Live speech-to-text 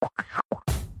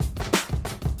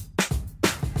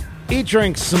Eat,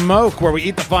 drink, smoke, where we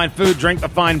eat the fine food, drink the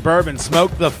fine bourbon,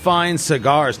 smoke the fine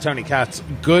cigars. Tony Katz,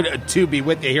 good to be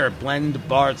with you here at Blend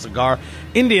Bar Cigar.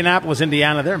 Indianapolis,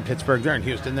 Indiana. They're in Pittsburgh. They're in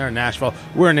Houston. They're in Nashville.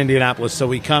 We're in Indianapolis, so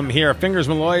we come here. Fingers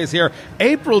Malloy is here.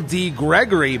 April D.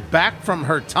 Gregory, back from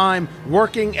her time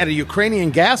working at a Ukrainian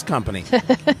gas company,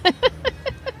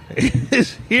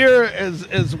 is here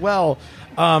as well.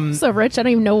 So rich, I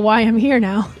don't even know why I'm here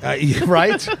now.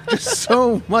 Right? Just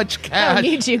so much cash. I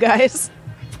need you guys.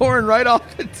 Pouring right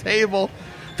off the table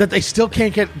that they still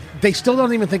can't get. They still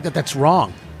don't even think that that's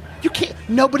wrong. You can't.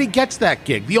 Nobody gets that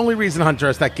gig. The only reason Hunter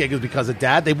has that gig is because of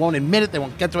Dad. They won't admit it. They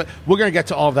won't get to it. We're going to get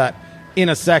to all of that in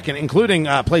a second, including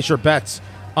place your bets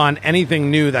on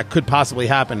anything new that could possibly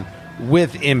happen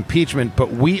with impeachment.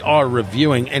 But we are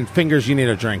reviewing, and fingers, you need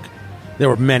a drink. There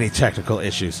were many technical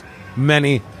issues.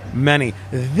 Many.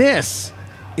 This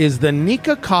is the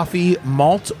Nikka Coffee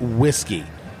Malt Whiskey.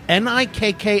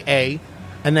 Nikka.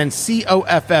 And then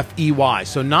Coffey.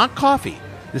 So not coffee.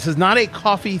 This is not a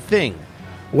coffee thing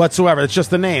whatsoever. It's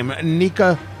just the name.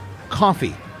 Nikka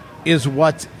Coffee is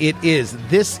what it is.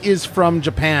 This is from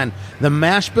Japan. The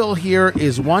mash bill here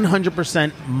is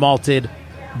 100% malted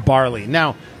barley.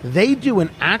 Now, they do an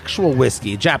actual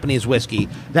whiskey, Japanese whiskey,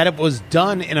 that if it was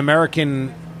done in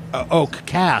American oak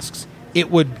casks, it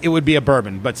would be a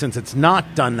bourbon. But since it's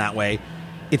not done that way,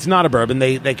 it's not a bourbon.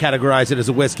 They categorize it as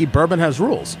a whiskey. Bourbon has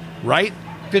rules, right?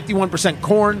 51%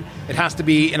 corn. It has to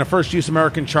be in a first-use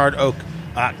American charred oak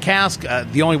cask.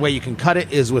 The only way you can cut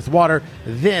it is with water.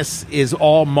 This is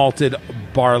all malted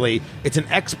barley. It's an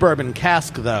ex-bourbon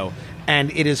cask, though,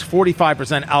 and it is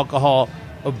 45% alcohol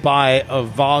by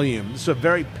volume. So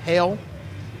very pale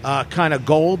kind of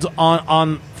gold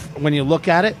on when you look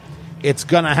at it. It's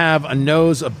going to have a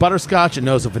nose of butterscotch, a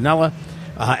nose of vanilla,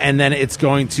 and then it's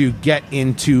going to get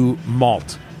into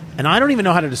malt. And I don't even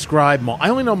know how to describe malt. I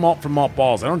only know malt from malt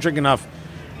balls. I don't drink enough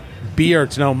beer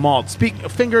to know malt.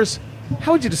 Fingers,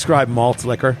 how would you describe malt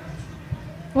liquor?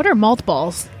 What are malt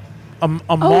balls? A malt?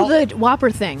 Oh, the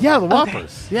Whopper thing. Yeah, the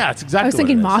Whoppers. Okay. Yeah, it's exactly. I was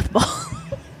thinking what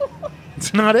mothball.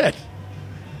 It's not it.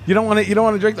 You don't want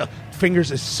to drink the. Fingers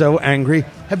is so angry.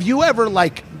 Have you ever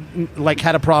like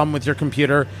had a problem with your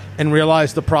computer and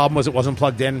realized the problem was it wasn't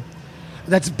plugged in?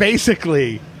 That's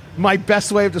basically my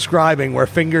best way of describing where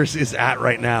Fingers is at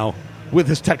right now with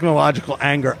his technological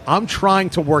anger. I'm trying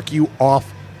to work you off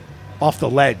the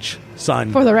ledge,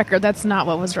 son. For the record, that's not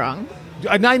what was wrong.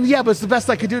 Yeah, but it's the best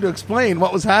I could do to explain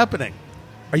what was happening.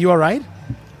 Are you all right?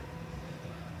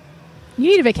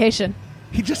 You need a vacation.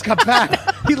 He just got back.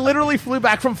 He literally flew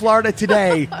back from Florida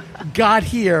today, got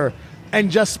here, and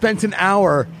just spent an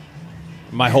hour.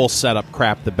 My whole setup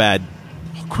crapped the bed.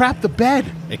 Crap the bed.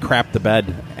 It crapped the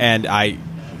bed, and I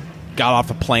got off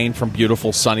a plane from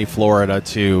beautiful sunny Florida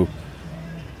to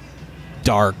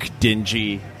dark,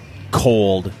 dingy,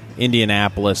 cold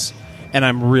Indianapolis, and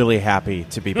I'm really happy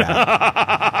to be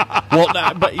back.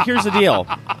 But here's the deal.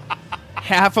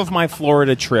 Half of my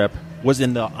Florida trip was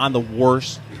on the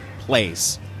worst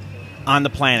place on the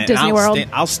planet. Disney World.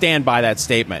 I'll stand by that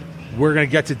statement. We're going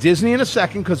to get to Disney in a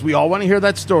second because we all want to hear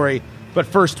that story, but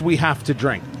first we have to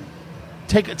drink.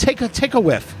 Take a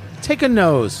whiff. Take a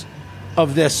nose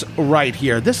of this right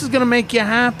here. This is going to make you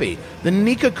happy. The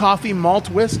Nikka Coffee Malt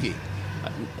Whiskey.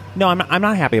 No, I'm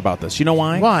not happy about this. You know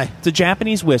why? Why? It's a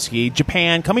Japanese whiskey.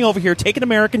 Japan coming over here, taking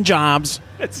American jobs.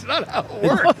 It's not how it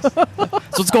works.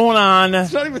 That's what's going on.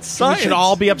 It's not even science. We should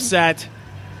all be upset.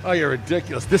 Oh, you're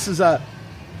ridiculous. This is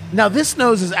now this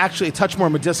nose is actually a touch more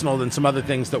medicinal than some other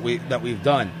things that we've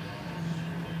done.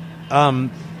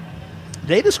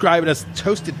 They describe it as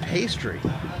toasted pastry.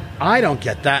 I don't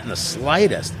get that in the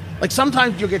slightest. Like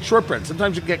sometimes you'll get shortbread,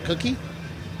 sometimes you get cookie.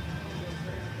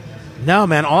 No,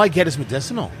 man, all I get is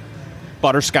medicinal.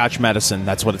 Butterscotch medicine.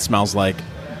 That's what it smells like.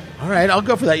 All right, I'll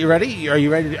go for that. You ready? Are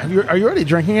you ready? Are you ready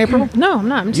drinking, April? No, I'm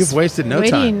not. I'm just You've wasted no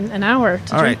waiting time. an hour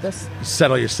to all drink right. this.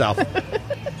 Settle yourself.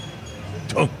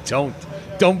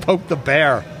 Don't poke the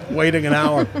bear. Waiting an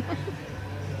hour.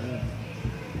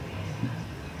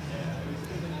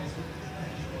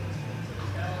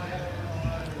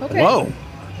 Okay. Whoa.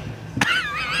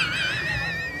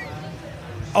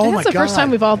 Oh my God. That's the first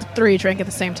time we've all three drank at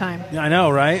the same time. Yeah, I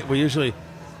know, right? We usually...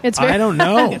 It's very, I don't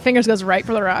know. Fingers goes right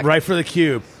for the rock. Right for the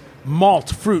cube. Malt,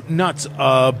 fruit, nuts,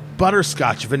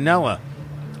 butterscotch, vanilla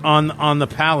on the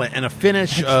palate, and a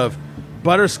finish of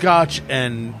butterscotch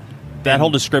and... That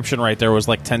whole description right there was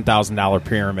like $10,000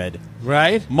 pyramid.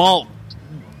 Right? Malt.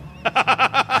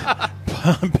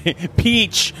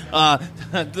 Peach.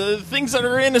 The things that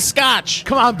are in a scotch.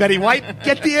 Come on, Betty White.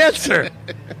 Get the answer.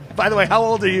 By the way, how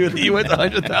old are you that you went the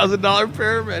 $100,000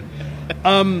 pyramid?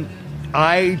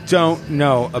 I don't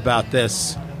know about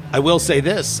this I will say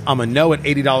this: I'm a no at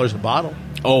 $80 a bottle.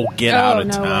 Oh, get out of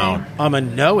no town. way. I'm a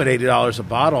no at $80 a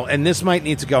bottle, and this might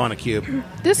need to go on a cube.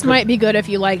 This might be good if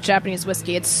you like Japanese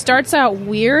whiskey. It starts out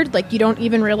weird, like you don't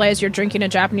even realize you're drinking a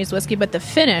Japanese whiskey, but the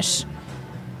finish,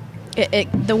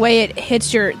 the way it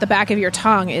hits the back of your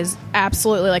tongue is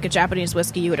absolutely like a Japanese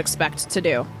whiskey you would expect to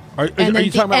do. Are And then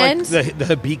you the talking about end- like the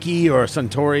Hibiki or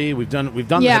Suntory? We've done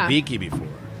Yeah. the Hibiki before.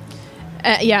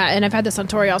 Yeah, and I've had the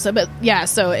Suntory also, but yeah,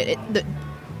 so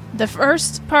the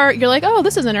first part, you're like, oh,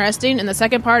 this is interesting, and the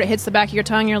second part, it hits the back of your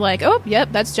tongue, you're like, oh, yep,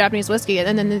 that's Japanese whiskey,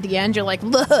 and then at the end, you're like,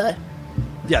 bleh.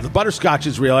 Yeah, the butterscotch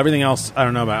is real. Everything else, I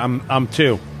don't know about. I'm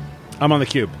two. I'm on the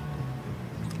cube.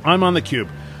 I'm on the cube.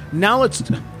 Now It's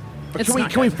can we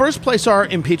not can we good. first place our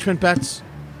impeachment bets?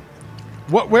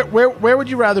 Where would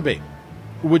you rather be?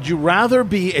 Would you rather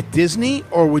be at Disney,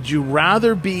 or would you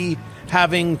rather be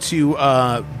having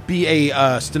to be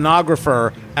a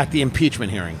stenographer at the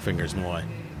impeachment hearing? Fingers Malloy.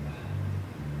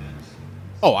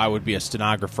 Oh, I would be a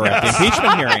stenographer at the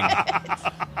impeachment hearing.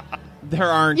 There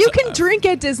aren't. You can drink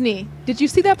at Disney. Did you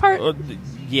see that part?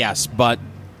 Yes, but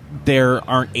there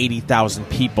aren't 80,000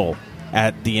 people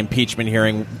at the impeachment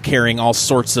hearing carrying all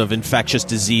sorts of infectious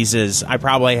diseases. I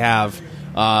probably have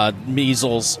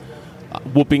measles,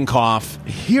 whooping cough.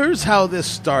 Here's how this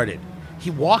started. He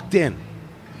walked in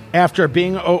after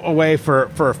being away for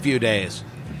a few days,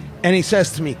 and he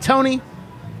says to me, Tony,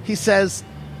 he says,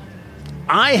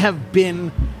 I have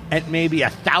been at maybe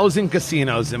 1,000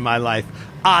 casinos in my life.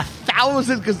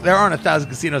 1,000, because there aren't 1,000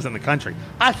 casinos in the country.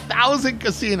 1,000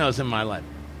 casinos in my life.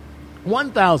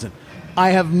 1,000.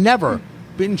 I have never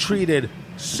been treated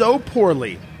so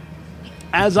poorly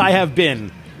as I have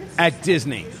been at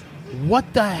Disney.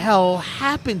 What the hell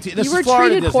happened to you? This You were is Florida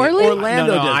treated Disney, poorly?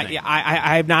 Orlando No, Disney.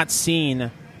 I have not seen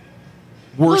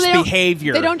worse They don't-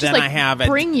 behavior They don't just than like I have at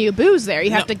bring you booze there.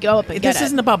 You have to go up and get This it.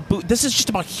 isn't about this is just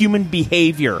about human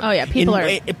behavior. Oh, yeah, people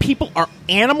are- people are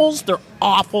animals. They're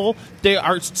awful. They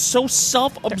are so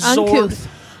self-absorbed. uncouth.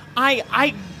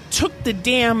 I took the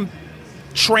damn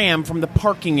tram from the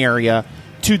parking area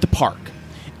to the park,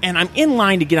 and I'm in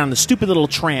line to get on the stupid little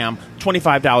tram.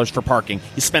 $25 for parking.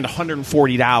 You spend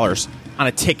 $140 on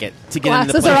a ticket to get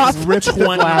into the Glasses are place. off. Ripped the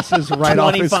glasses right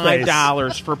off his face.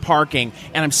 $25 for parking,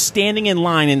 and I'm standing in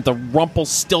line in the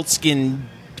Rumpelstiltskin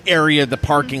area of the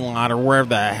parking lot, or wherever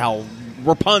the hell,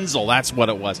 Rapunzel, that's what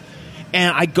it was.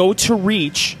 And I go to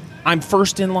reach, I'm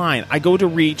first in line, I go to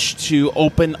reach to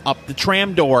open up the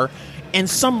tram door, and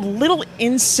some little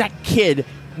insect kid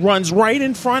runs right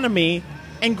in front of me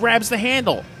and grabs the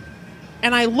handle.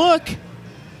 And I look,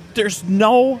 there's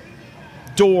no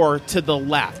door to the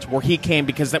left where he came,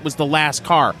 because that was the last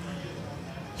car.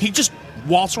 He just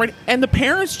waltzed right, and the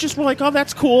parents just were like, oh,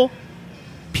 that's cool.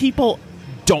 People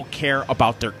don't care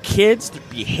about their kids, their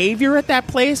behavior at that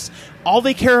place. All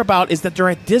they care about is that they're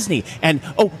at Disney, and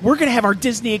oh, we're going to have our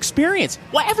Disney experience.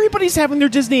 Well, everybody's having their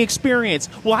Disney experience.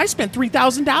 Well, I spent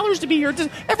 $3,000 to be here.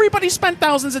 Everybody spent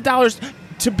thousands of dollars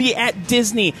to be at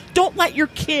Disney. Don't let your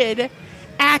kid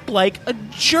act like a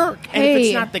jerk. And if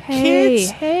it's not the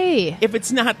kids, if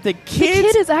it's not the The kids,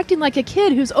 kid is acting like a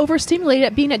kid who's overstimulated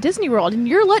at being at Disney World, and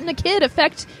you're letting a kid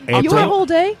affect your whole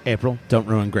day. April, don't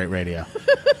ruin great radio.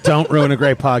 Don't ruin a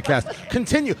great podcast.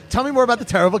 Continue. Tell me more about the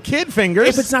terrible kid, Fingers.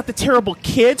 if it's not the terrible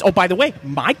kids. Oh, by the way,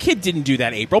 my kid didn't do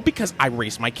that, April, because I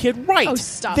raised my kid right. Oh,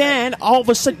 stop Then all of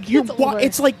a sudden, Kid's older.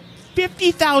 it's like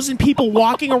 50,000 people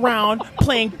walking around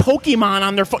playing Pokemon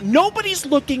on their phone. Nobody's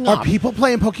looking Are up. people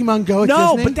playing Pokemon Go at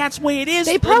No, Disney? but that's the way it is.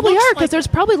 They It probably looks are, because like- there's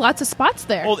probably lots of spots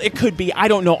there. Oh, it could be. I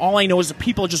don't know. All I know is that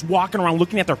people are just walking around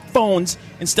looking at their phones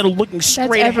instead of looking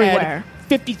straight everywhere. ahead.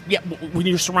 When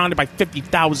you're surrounded by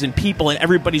 50,000 people and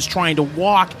everybody's trying to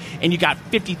walk, and you got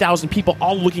 50,000 people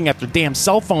all looking at their damn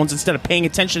cell phones instead of paying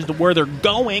attention to where they're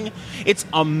going, it's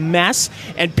a mess.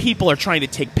 And people are trying to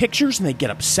take pictures, and they get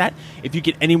upset if you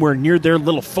get anywhere near their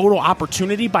little photo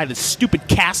opportunity by the stupid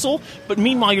castle. But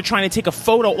meanwhile, you're trying to take a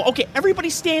photo. Well, okay, everybody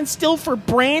stand still for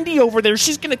Brandy over there.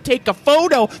 She's going to take a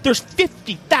photo. There's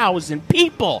 50,000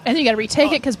 people. and then you got to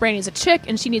retake it because Brandy's a chick,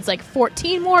 and she needs like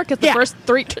 14 more because the Yeah. first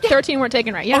 13 weren't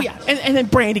taken right. Yeah. Oh, yeah. And then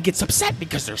Brandy gets upset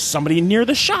because there's somebody near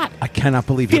the shot. I cannot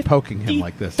believe you're poking him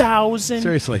like this. 50,000.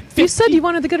 Seriously. You said you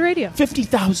wanted the good radio.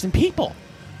 50,000 people.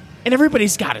 And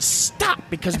everybody's got to stop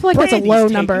because I feel like that's a Brandy's low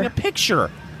taking number. a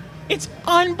picture. It's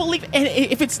unbelievable. And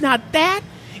if it's not that,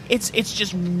 it's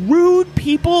just rude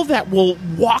people that will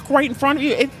walk right in front of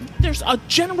you. There's a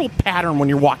general pattern when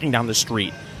you're walking down the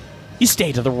street. You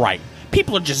stay to the right.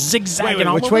 People are just zigzagging Wait,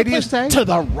 all which over way the do you place. stay? To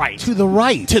the right. To the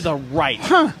right. To the right.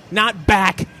 Not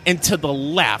back and to the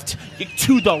left.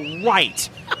 To the right.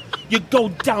 You go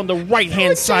down the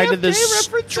right-hand side of the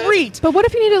street. But what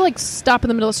if you need to like stop in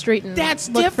the middle of the street and That's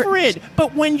look for- different.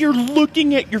 But when you're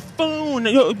looking at your phone,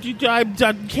 I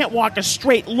can't walk a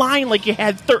straight line like you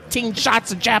had 13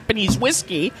 shots of Japanese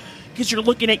whiskey because you're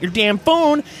looking at your damn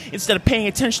phone instead of paying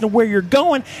attention to where you're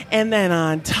going. And then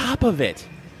on top of it,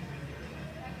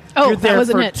 Oh, you're that there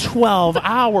wasn't for it. 12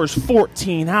 hours,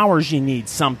 14 hours. You need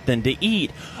something to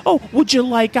eat. Oh, would you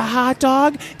like a hot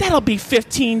dog? That'll be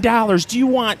 $15. Do you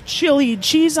want chili and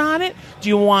cheese on it? Do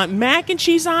you want mac and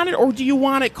cheese on it? Or do you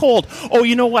want it cold? Oh,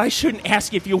 you know what? I shouldn't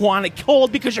ask you if you want it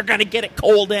cold because you're going to get it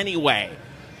cold anyway.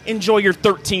 Enjoy your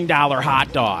 $13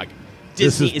 hot dog.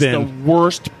 Disney is the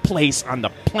worst place on the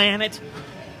planet.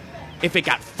 If it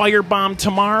got firebombed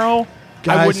tomorrow, I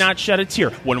Guys. would not shed a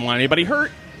tear. Wouldn't want anybody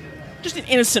hurt. Just an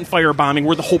innocent firebombing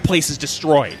where the whole place is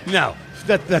destroyed. No,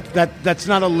 that's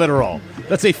not a literal.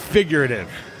 That's a figurative.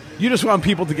 You just want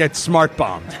people to get smart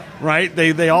bombed, right?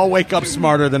 They all wake up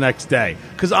smarter the next day.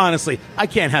 Because honestly, I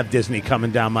can't have Disney coming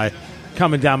down my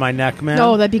neck, man.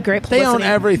 No, that'd be great. They own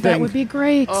publicity. everything. That would be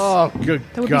great. Oh, good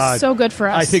that would God. be so good for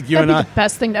us. I think you That'd and be I. the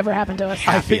best thing to ever happen to us.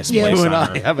 I think Happiest you place and on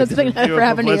I earth. have a That's the thing that different view ever of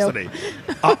happened to you.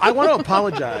 publicity. I want to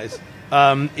apologize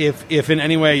if in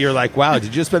any way you're like, wow, did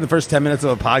you just spend the first 10 minutes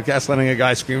of a podcast letting a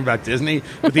guy scream about Disney?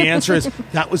 But the answer is,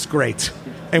 that was great.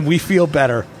 And we feel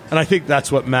better. And I think that's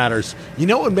what matters. You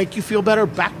know what would make you feel better?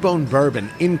 Backbone Bourbon.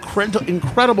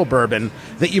 Incredible bourbon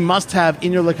that you must have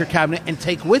in your liquor cabinet and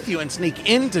take with you and sneak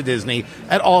into Disney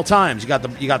at all times. You got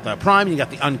the prime, you got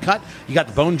the uncut, you got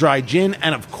the bone dry gin,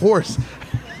 and of course,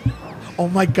 oh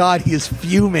my God, he is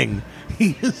fuming.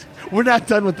 We're not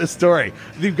done with this story.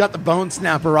 You've got the Bone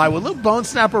Snapper Rye. Would a little Bone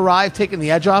Snapper Rye have taken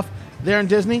the edge off there in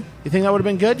Disney? You think that would have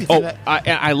been good? You think that?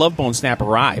 I love Bone Snapper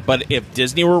Rye, but if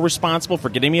Disney were responsible for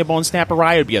getting me a Bone Snapper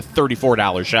Rye, it would be a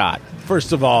 $34 shot.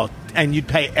 First of all, and you'd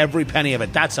pay every penny of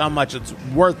it. That's how much it's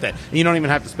worth it. And you don't even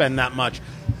have to spend that much.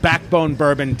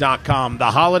 BackboneBourbon.com.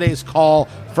 The holidays call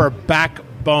for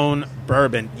Backbone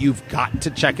Bourbon. You've got to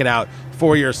check it out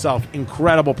for yourself.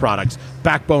 Incredible products.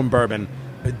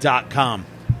 BackboneBourbon.com.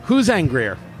 Who's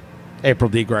angrier? April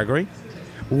D. Gregory.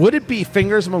 Would it be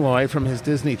Fingers Malloy from his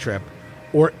Disney trip,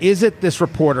 or is it this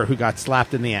reporter who got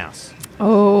slapped in the ass?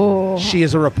 Oh. She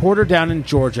is a reporter down in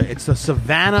Georgia. It's the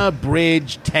Savannah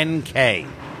Bridge 10K,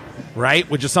 right?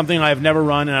 Which is something I've never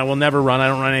run and I will never run. I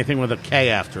don't run anything with a K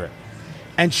after it.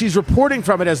 And she's reporting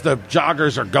from it as the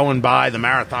joggers are going by, the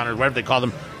marathoners, whatever they call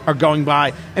them, are going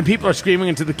by, and people are screaming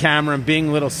into the camera and being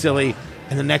a little silly.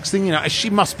 And the next thing you know, she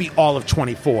must be all of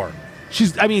 24.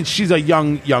 She's a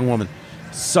young woman.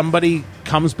 Somebody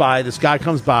comes by, this guy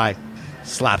comes by,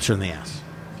 slaps her in the ass.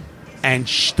 And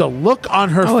the look on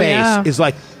her face is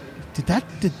like, did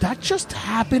that just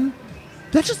happen?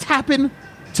 Did that just happen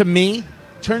to me?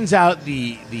 Turns out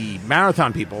the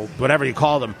marathon people, whatever you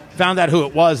call them, found out who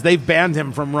it was. They've banned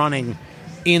him from running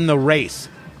in the race.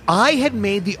 I had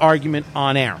made the argument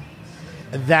on air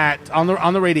that on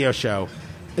the radio show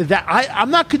that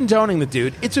I'm not condoning the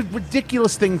dude. It's a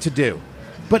ridiculous thing to do.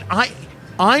 But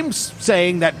I'm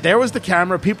saying that there was the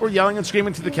camera. People were yelling and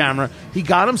screaming to the camera. He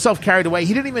got himself carried away.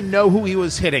 He didn't even know who he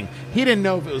was hitting. He didn't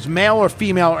know if it was male or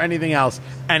female or anything else,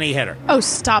 and he hit her. Oh,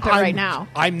 stop it right now.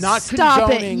 I'm not Stop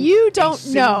condoning it. You a don't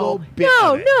single know. bit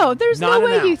No, of it. no. There's Not no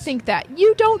an way you ounce. think that.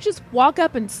 You don't just walk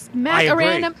up and smack a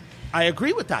random. I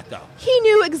agree with that, though. He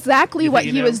knew exactly You what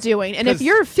think he he was knew? doing. And if 'Cause-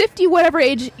 you're 50 whatever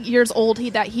years old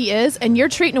that he is, and you're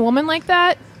treating a woman like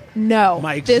that, no.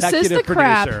 My This is the executive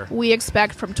crap producer- we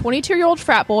expect from 22-year-old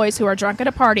frat boys who are drunk at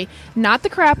a party. Not the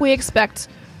crap we expect.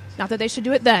 Not that they should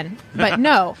do it then, but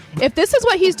no. If this is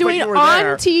what he's doing you were on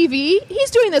there. TV, he's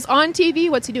doing this on TV.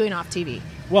 What's he doing off TV?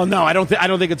 Well, no, I don't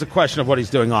think it's a question of what he's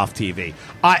doing off TV.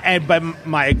 But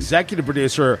my executive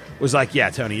producer was like, "Yeah,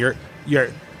 Tony, you're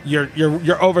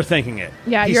overthinking it."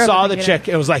 Yeah, he you're saw the overthinking chick.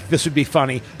 It was like, this would be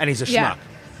funny, and he's a Yeah. schmuck.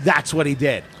 That's what he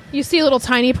did. You see a little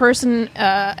tiny person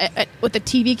with a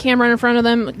TV camera in front of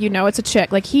them, you know it's a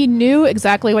chick. Like, he knew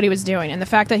exactly what he was doing, and the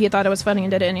fact that he thought it was funny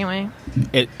and did it anyway.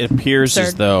 It appears as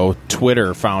Absurd. though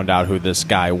Twitter found out who this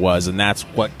guy was, and that's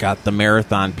what got the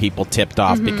marathon people tipped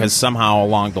off Mm-hmm. because somehow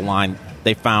along the line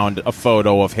they found a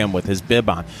photo of him with his bib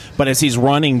on. But as he's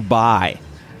running by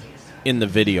in the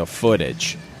video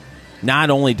footage, not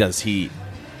only does he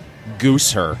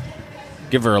goose her,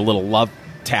 give her a little love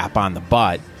tap on the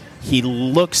butt, he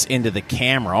looks into the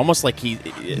camera almost like he...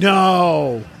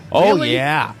 No. Oh, Really?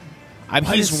 yeah. didn't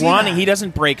He's see running. that. He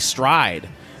doesn't break stride,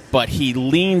 but he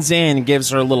leans in and gives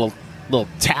her a little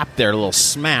tap there, a little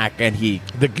smack, and he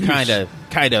The goose. kind of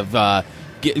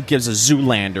gives a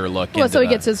Zoolander look. Well, into so he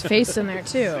the- gets his face in there,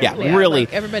 too. Yeah, really,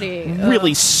 like everybody...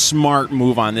 really smart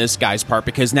move on this guy's part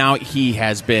because now he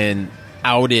has been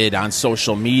outed on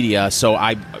social media. So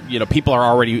people are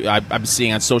already. I'm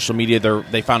seeing on social media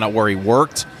they found out where he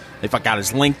worked. They got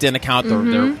his LinkedIn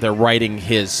account. They're writing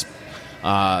his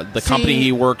the company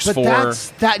he works for.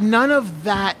 None of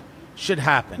that should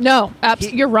happen. No,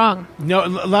 you're wrong. No,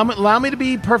 allow me to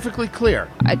be perfectly clear.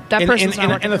 That person's not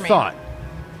working in a for me. thought.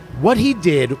 What he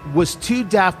did was too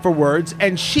daft for words,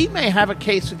 and she may have a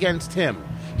case against him.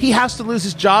 He has to lose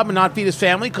his job and not feed his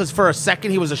family because for a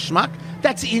second he was a schmuck.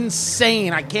 That's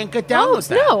insane. I can't get down with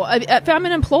that. No, if I'm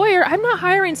an employer, I'm not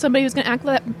hiring somebody who's going to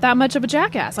act that much of a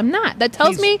jackass. I'm not. That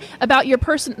tells me about your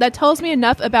person. That tells me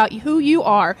enough about who you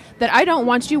are that I don't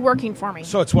want you working for me.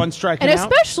 So it's one strike and out?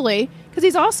 especially because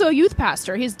he's also a youth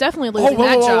pastor. He's definitely losing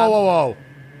that job. Whoa.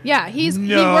 Yeah, he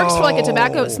works for like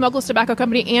a smokeless tobacco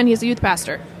company, and he's a youth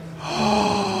pastor.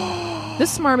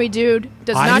 This smarmy dude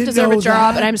does not deserve a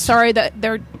job, and I'm sorry that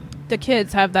the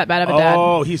kids have that bad of a dad.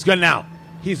 Oh, he's going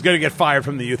to get fired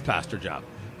from the youth pastor job.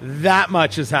 That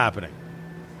much is happening.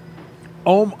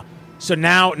 Oh, so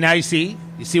now you see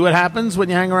what happens when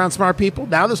you hang around smart people?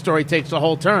 Now the story takes a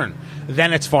whole turn.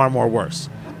 Then it's far more worse.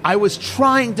 I was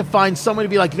trying to find someone to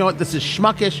be like, you know what, this is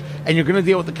schmuckish, and you're going to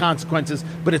deal with the consequences,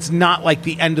 but it's not like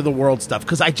the end of the world stuff,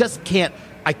 because I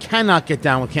cannot get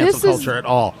down with cancel culture at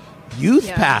all. Youth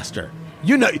pastor.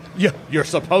 You know, you're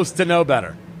supposed to know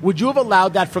better. Would you have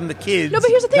allowed that from the kids but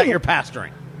here's the thing. that you're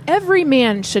pastoring? Every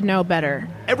man should know better.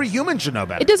 Every human should know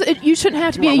better. You shouldn't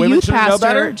have to be a women youth shouldn't know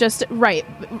better? pastor. Just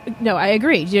right. No, I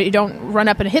agree. You don't run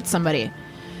up and hit somebody.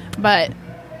 But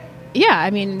yeah, I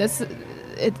mean,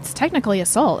 it's technically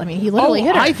assault. I mean, he literally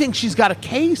hit her. I think she's got a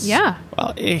case. Yeah.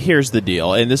 Well, here's the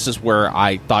deal, and this is where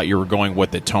I thought you were going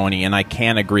with it, Tony, and I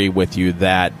can agree with you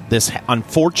that this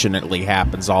unfortunately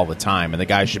happens all the time, and the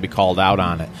guy should be called out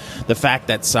on it. The fact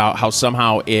that how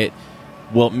somehow it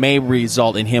may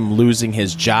result in him losing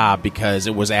his job because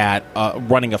it was at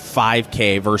running a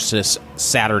 5K versus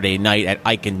Saturday night at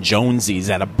Ike and Jonesy's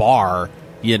at a bar,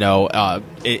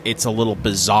 it's a little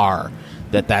bizarre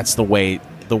that's the way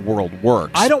the world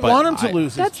works. I don't want him to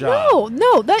lose his job.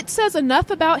 No, that says enough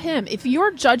about him. If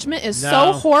your judgment is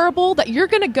so horrible that you're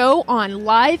going to go on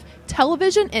live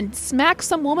television and smack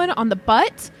some woman on the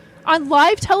butt on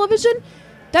live television,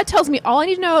 that tells me all I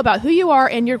need to know about who you are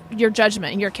and your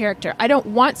judgment and your character. I don't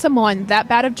want someone that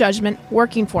bad of judgment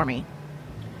working for me.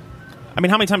 I mean,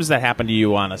 how many times does that happen to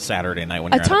you on a Saturday night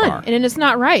when you're at a bar? A ton, and it's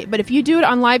not right. But if you do it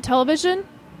on live television,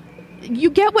 you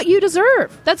get what you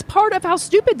deserve. That's part of how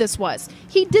stupid this was.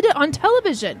 He did it on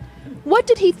television. What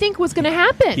did he think was going to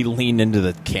happen? He leaned into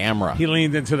the camera. He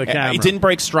didn't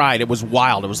break stride. It was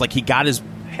wild. It was like he got his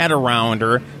head around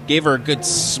her, gave her a good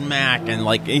smack, and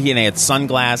he had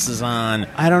sunglasses on.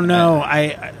 I don't know.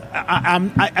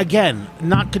 I'm again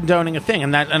not condoning a thing,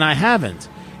 and I haven't.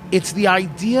 It's the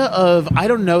idea of I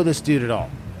don't know this dude at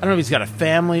all. I don't know if he's got a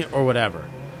family or whatever.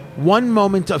 One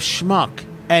moment of schmuck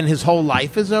and his whole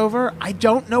life is over. I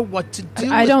don't know what to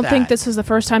do. I don't think this is the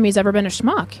first time he's ever been a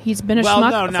schmuck. He's been a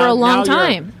schmuck for a long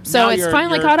time, so it's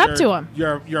finally caught up to him.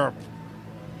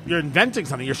 You're inventing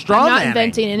something. You're straw manning. I'm not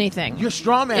inventing anything. You're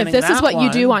straw manning. If this is what you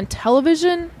do on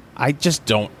television, I just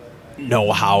don't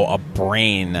know how a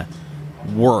brain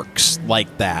works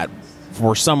like that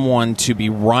for someone to be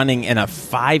running in a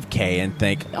 5K and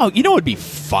think, oh, it'd be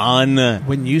fun.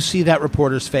 When you see that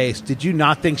reporter's face, did you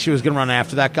not think she was going to run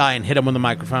after that guy and hit him with the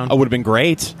microphone? Oh, it would have been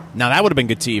great. Now that would have been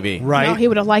good TV. Right? No, he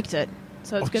would have liked it.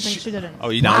 So it's a good thing she didn't.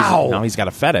 Oh, now he's got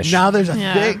a fetish. Now there's a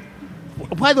thing.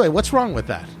 By the way, what's wrong with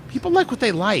that? People like what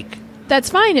they like. That's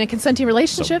fine in a consenting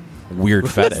relationship. Weird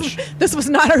fetish. This was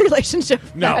not a relationship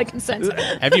No. that had consent.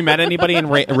 Have you met anybody in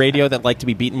radio that liked to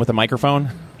be beaten with a microphone?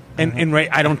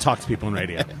 I don't talk to people in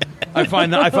radio. I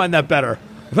find that better.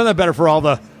 I find that better for all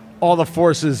the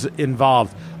forces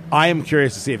involved. I am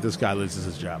curious to see if this guy loses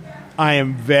his job. I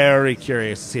am very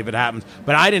curious to see if it happens.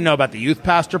 But I didn't know about the youth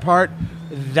pastor part.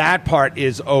 That part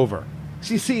is over.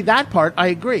 See, that part, I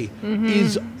agree,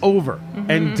 is over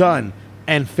and done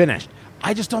and finished.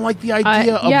 I just don't like the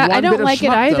idea of one I don't bit of like it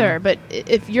schmuckdom. either. But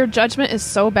if your judgment is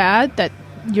so bad that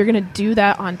you're going to do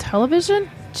that on television,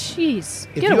 jeez,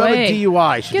 If get you away. have a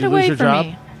DUI, should Get you away lose your from job?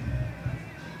 me.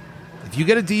 If you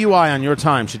get a DUI on your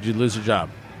time, should you lose your job?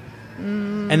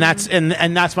 And that's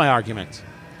my argument.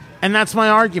 And that's my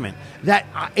argument. That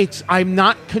I'm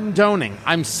not condoning.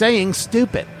 I'm saying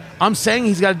stupid. I'm saying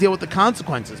he's got to deal with the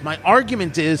consequences. My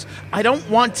argument is I don't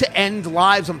want to end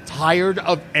lives. I'm tired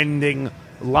of ending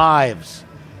lives.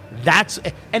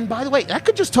 And by the way, that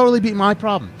could just totally be my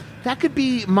problem. That could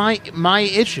be my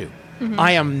issue.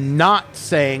 I am not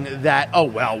saying that, oh,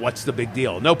 well, what's the big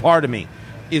deal? No part of me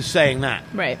is saying that.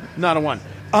 Right. Not a one.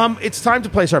 It's time to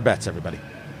place our bets, everybody.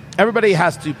 Everybody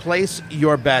has to place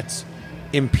your bets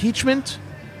Impeachment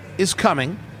is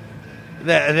coming.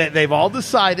 They've all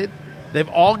decided. They've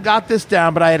all got this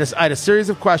down. But I had a series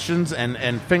of questions,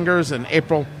 and Fingers and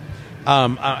April.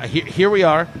 Here we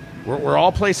are. We're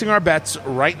all placing our bets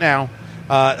right now.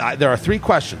 There are 3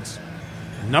 questions.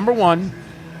 Number 1,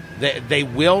 they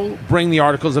will bring the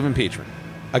articles of impeachment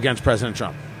against President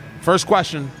Trump. First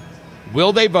question,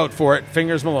 will they vote for it?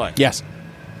 Fingers Malloy. Yes.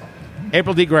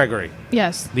 April D. Gregory.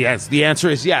 Yes. The answer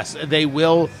is yes. They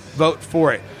will vote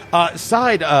for it.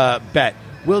 Side bet,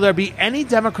 will there be any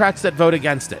Democrats that vote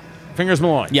against it? Fingers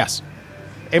Malloy. Yes.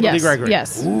 April D. Gregory.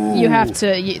 Yes. Ooh. You have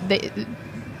to.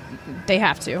 They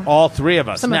have to. All 3 of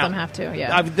us. Some now, of them have to,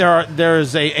 yeah.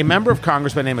 There's a member of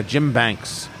Congress by the name of Jim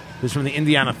Banks, who's from the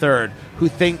Indiana 3rd,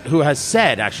 who has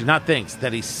said, actually not thinks,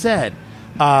 that he said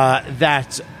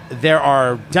that there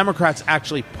are Democrats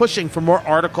actually pushing for more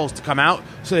articles to come out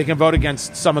so they can vote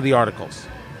against some of the articles.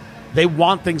 They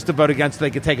want things to vote against so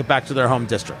they can take it back to their home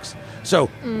districts. So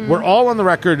we're all on the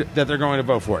record that they're going to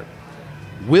vote for it.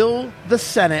 Will the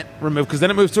Senate remove, because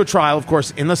then it moves to a trial, of course,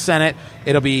 in the Senate.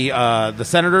 It'll be the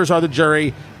senators are the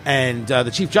jury, and the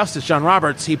Chief Justice, John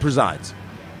Roberts, he presides.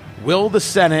 Will the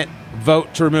Senate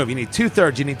vote to remove? You need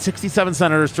 2/3. You need 67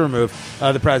 senators to remove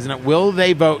the president. Will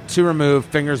they vote to remove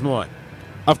Fingers Malloy?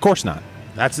 Of course not.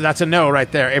 That's a no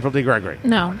right there, April D. Gregory.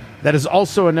 No. That is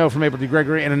also a no from April D.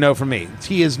 Gregory and a no from me.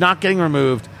 He is not getting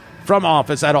removed from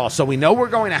office at all. So we know we're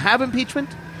going to have impeachment,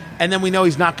 and then we know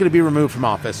he's not going to be removed from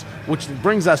office, which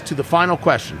brings us to the final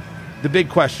question, the big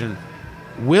question.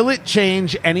 Will it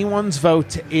change anyone's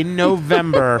vote in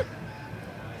November?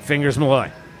 Fingers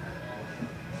Malloy.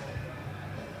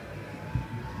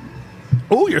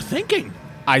 Oh, you're thinking.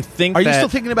 I think Are you still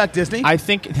thinking about Disney? I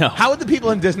think no. How would the people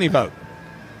in Disney vote?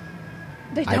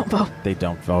 They don't vote. They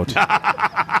don't vote.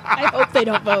 I hope they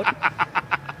don't vote.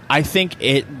 I think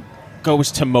it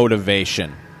goes to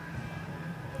motivation.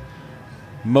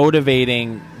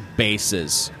 Motivating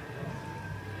bases.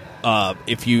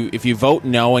 If you vote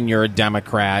no and you're a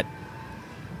Democrat,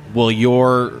 will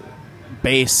your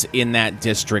base in that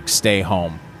district stay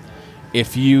home?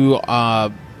 If you,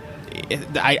 I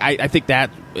think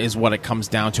that is what it comes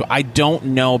down to. I don't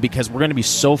know, because we're going to be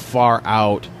so far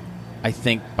out. I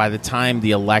think by the time the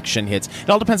election hits, it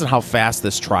all depends on how fast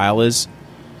this trial is.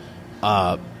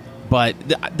 But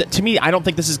to me, I don't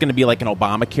think this is going to be like an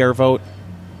Obamacare vote.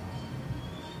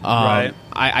 Right.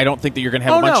 I don't think that you're going to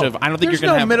have a bunch of. I don't think you're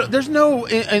going to have. There's no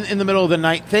in the middle of the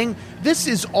night thing. This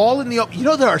is all in the. You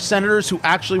know, there are senators who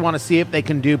actually want to see if they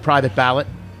can do private ballot.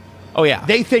 Oh yeah.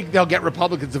 They think they'll get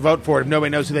Republicans to vote for it if nobody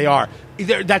knows who they are.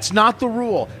 That's not the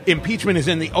rule. Impeachment is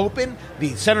in the open. The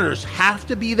senators have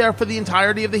to be there for the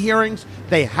entirety of the hearings.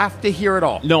 They have to hear it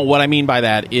all. No, what I mean by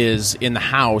that is in the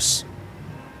House,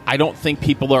 I don't think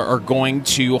people are going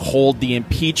to hold the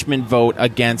impeachment vote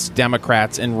against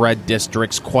Democrats in red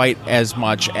districts quite as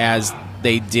much as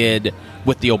they did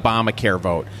with the Obamacare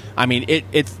vote. I mean,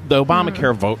 it's the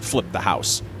Obamacare vote flipped the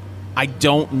House. I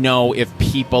don't know if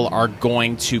people are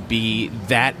going to be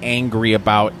that angry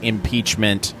about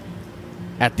impeachment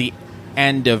at the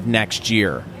end of next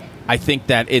year. I think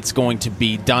that it's going to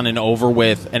be done and over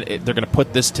with, and they're going to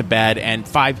put this to bed, and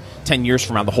 5-10 years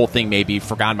from now, the whole thing may be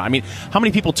forgotten about. I mean, how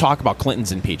many people talk about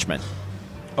Clinton's impeachment?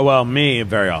 Oh, well, me,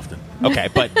 very often. Okay,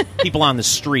 but people on the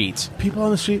street. People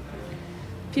on the street.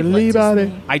 People at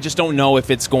Disney. I just don't know if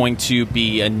it's going to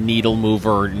be a needle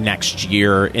mover next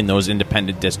year in those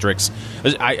independent districts.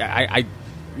 I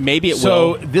maybe it will.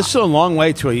 So this is a long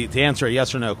way to answer a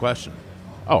yes or no question.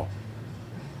 Oh.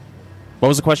 What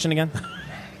was the question again?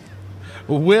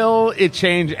 Will it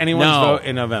change anyone's No. vote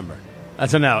in November?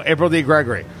 That's a no. April D.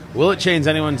 Gregory. Will it change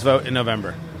anyone's vote in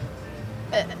November?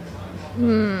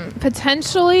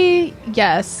 Potentially,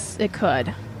 yes, it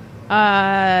could.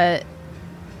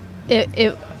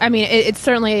 It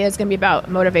certainly is going to be about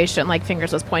motivation, like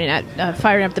Fingers was pointing at,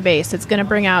 firing up the base. It's going to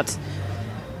bring out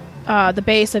the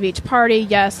base of each party.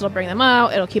 Yes, it'll bring them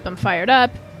out. It'll keep them fired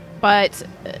up. But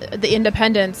the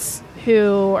independents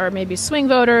who are maybe swing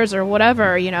voters or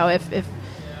whatever, you know,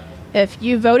 if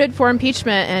you voted for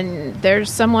impeachment and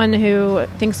there's someone who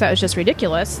thinks that was just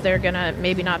ridiculous, they're going to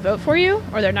maybe not vote for you,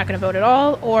 or they're not going to vote at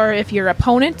all. Or if your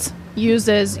opponent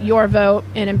uses your vote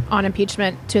on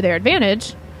impeachment to their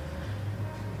advantage,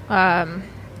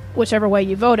 whichever way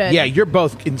you voted. Yeah, you're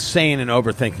both insane and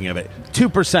overthinking of it.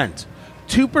 2%.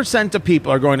 2% of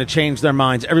people are going to change their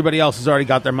minds. Everybody else has already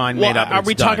got their mind made up. and Are it's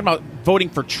we done. talking about voting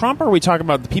for Trump, or are we talking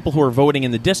about the people who are voting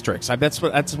in the districts? That's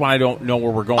why I don't know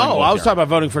where we're going. Oh, with I was here. talking about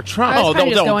voting for Trump. I was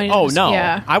kinda just going Oh just- no!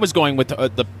 yeah. I was going with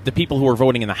the people who are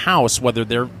voting in the House, whether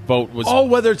their vote was. Oh,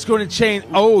 whether it's going to change.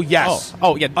 Oh, yes.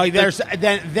 Oh, yeah. There's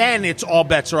then it's all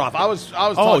bets are off. I was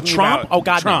talking Trump! about Oh,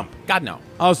 God, Trump. no. God, no.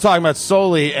 I was talking about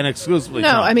solely and exclusively No,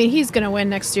 Trump. I mean he's going to win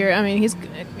next year. I mean he's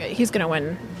going to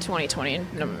win 2020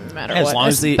 no matter As what. long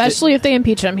as Especially if they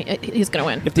impeach him, he's going to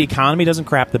win. If the economy doesn't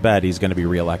crap the bed, he's going to be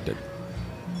reelected.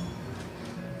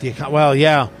 Well,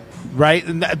 yeah, right.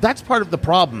 And that's part of the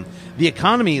problem. The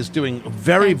economy is doing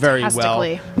very, very well.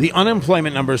 Fantastically. The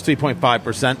unemployment number is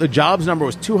 3.5%. The jobs number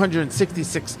was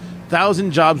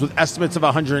 266,000 jobs with estimates of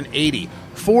 180.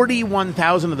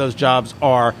 41,000 of those jobs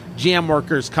are GM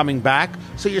workers coming back.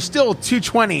 So you're still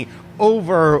 220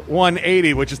 over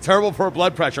 180, which is terrible for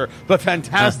blood pressure, but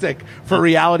fantastic for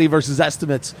reality versus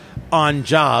estimates on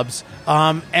jobs.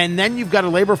 And then you've got a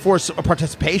labor force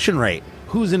participation rate.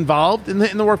 Who's involved in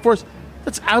the workforce?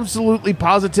 That's absolutely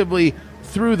positively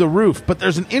through the roof. But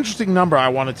there's an interesting number I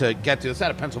wanted to get to. It's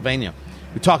out of Pennsylvania.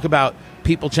 We talk about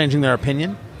people changing their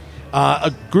opinion.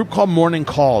 A group called Morning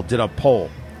Call did a poll.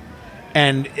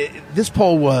 And this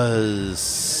poll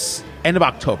was end of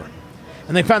October.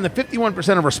 And they found that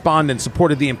 51% of respondents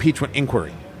supported the impeachment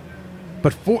inquiry.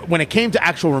 But when it came to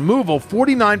actual removal,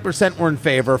 49% were in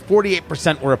favor,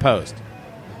 48% were opposed.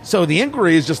 So the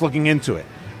inquiry is just looking into it.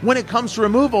 When it comes to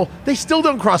removal, they still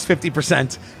don't cross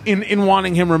 50% in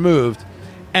wanting him removed.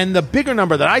 And the bigger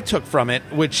number that I took from it,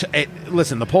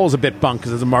 listen, the poll is a bit bunk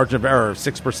because there's a margin of error of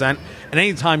 6%. And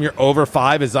anytime you're over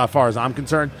 5, as far as I'm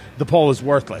concerned, the poll is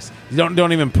worthless. You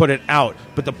don't even put it out.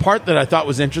 But the part that I thought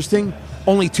was interesting,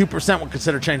 only 2% would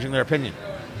consider changing their opinion.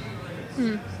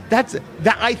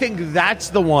 I think that's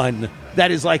the one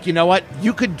that is like, you know what?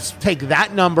 You could take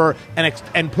that number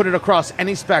and put it across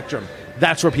any spectrum.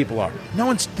 That's where people are.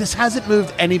 This hasn't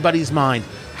moved anybody's mind,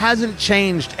 hasn't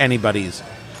changed anybody's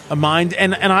mind.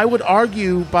 And I would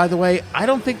argue, by the way, I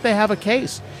don't think they have a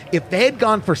case. If they had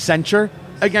gone for censure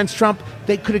against Trump,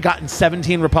 they could have gotten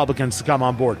 17 Republicans to come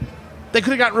on board. They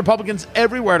could have gotten Republicans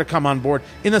everywhere to come on board,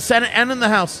 in the Senate and in the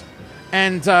House.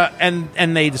 And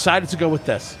they decided to go with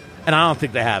this. And I don't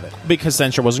think they have it. Because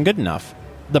censure wasn't good enough.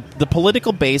 The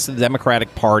political base of the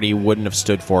Democratic Party wouldn't have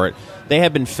stood for it. They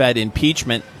have been fed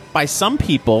impeachment by some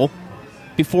people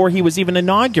before he was even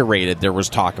inaugurated. There was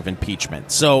talk of impeachment.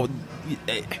 So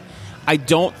I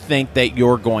don't think that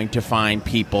you're going to find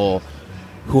people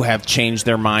who have changed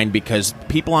their mind, because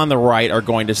people on the right are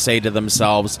going to say to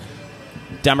themselves,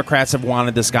 Democrats have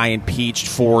wanted this guy impeached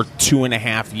for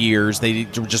 2.5 years. They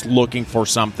were just looking for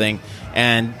something,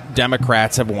 and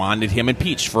Democrats have wanted him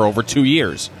impeached for over 2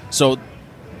 years. So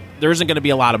there isn't going to be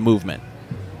a lot of movement.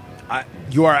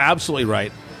 You are absolutely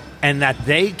right. And that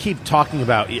they keep talking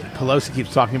about, Pelosi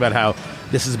keeps talking about how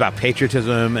this is about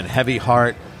patriotism and heavy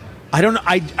heart. I don't know.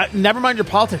 I never mind your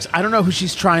politics. I don't know who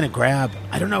she's trying to grab.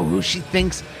 I don't know who she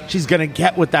thinks she's going to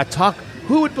get with that talk.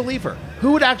 Who would believe her?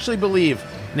 Who would actually believe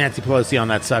Nancy Pelosi on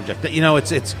that subject? That,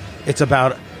 it's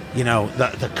about,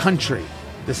 the country,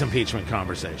 this impeachment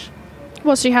conversation.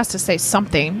 Well, she has to say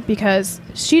something, because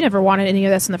she never wanted any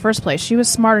of this in the first place. She was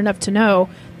smart enough to know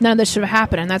none of this should have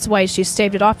happened, and that's why she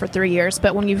staved it off for 3 years.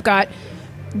 But when you've got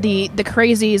the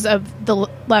crazies of the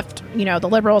left, the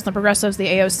liberals, the progressives, the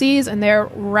AOCs, and they're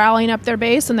rallying up their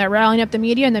base, and they're rallying up the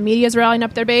media, and the media's rallying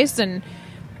up their base, and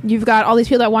you've got all these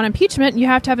people that want impeachment, you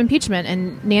have to have impeachment.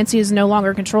 And Nancy is no longer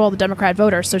in control of the Democrat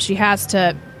voter, so she had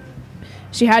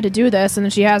to do this, and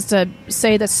then she has to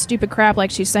say this stupid crap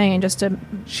like she's saying, just to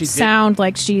sound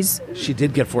like she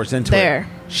did get forced into there.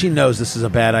 it. She knows this is a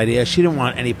bad idea. She didn't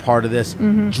want any part of this.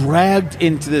 Dragged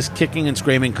into this kicking and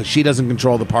screaming because she doesn't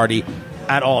control the party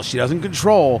at all. She doesn't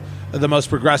control the most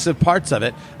progressive parts of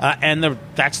it, and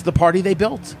that's the party they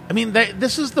built. I mean,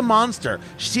 this is the monster.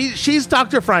 She's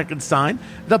Dr. Frankenstein.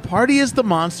 The party is the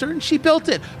monster, and she built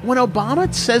it. When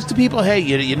Obama says to people, "Hey,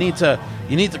 you need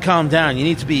to calm down. You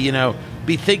need to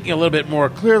be thinking a little bit more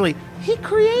clearly," he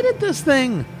created this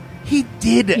thing. He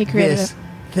did this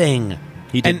thing.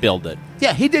 He did build it.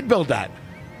 Yeah, he did build that.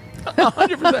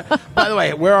 100%. By the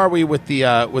way, where are we with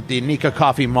the Nika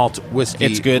Coffee Malt Whiskey?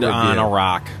 It's good review? on a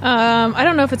rock. I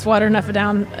don't know if it's watered enough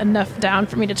down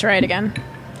for me to try it again.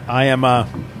 I am. I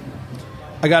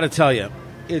got to tell you,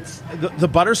 it's the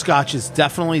butterscotch is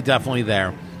definitely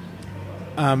there.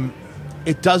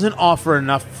 It doesn't offer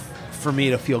enough for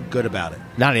me to feel good about it.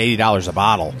 Not $80 a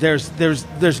bottle.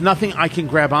 There's nothing I can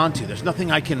grab onto. There's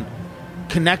nothing I can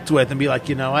connect with and be like,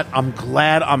 you know what? I'm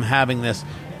glad I'm having this,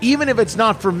 even if it's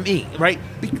not for me, right?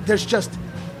 There's just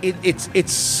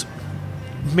it's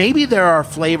maybe there are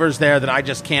flavors there that I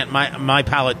just can't. My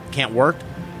palate can't work.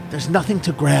 there's nothing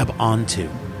to grab onto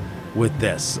with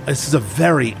this. This is a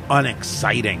very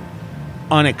unexciting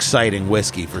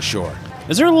whiskey for sure.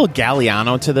 Is there a little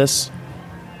Galliano to this?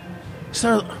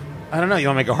 So, I don't know. You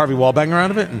want to make a Harvey Wallbanger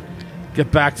out of it and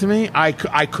get back to me? I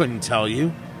couldn't tell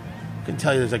you. I couldn't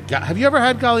tell you there's a... Have you ever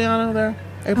had Galliano there,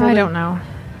 April? I don't know.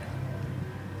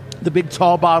 The big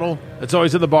tall bottle that's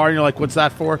always in the bar, and you're like, what's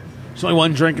that for? There's only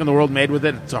one drink in the world made with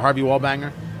it. It's a Harvey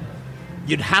Wallbanger.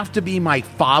 You'd have to be my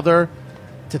father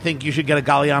to think you should get a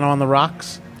Galliano on the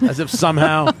rocks, as if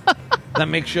somehow that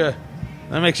makes you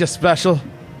special.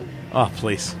 Oh,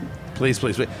 please. Please.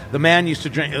 The man used to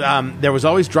drink... there was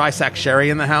always dry sack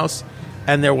sherry in the house,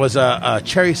 and there was a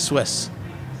cherry Swiss.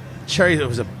 It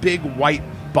was a big white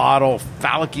bottle,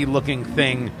 phallic-y looking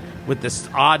thing with this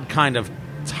odd kind of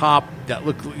top that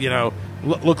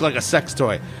looked like a sex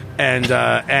toy. And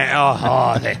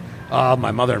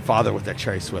my mother and father with that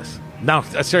cherry Swiss. No,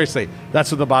 seriously,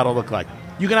 that's what the bottle looked like.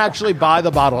 You can actually buy the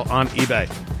bottle on eBay.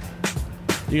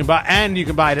 You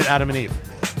can buy it at Adam and Eve.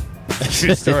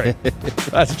 True story.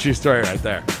 That's a true story right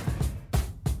there.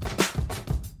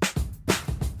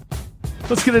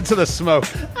 Let's get into the smoke.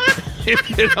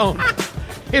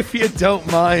 If you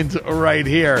don't mind, right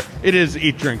here. It is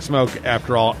Eat, Drink, Smoke,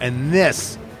 after all. And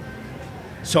this.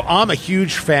 So I'm a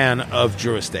huge fan of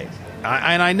Drew Estate.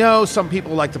 And I know some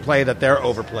people like to play that they're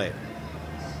overplayed.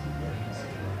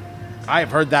 I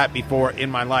have heard that before in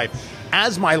my life.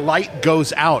 As my light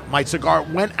goes out, my cigar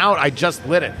went out, I just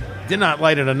lit it. Did not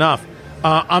light it enough.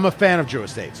 I'm a fan of Drew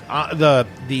Estates. The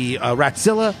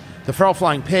Ratzilla, the Feral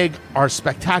Flying Pig are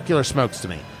spectacular smokes to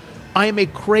me. I am a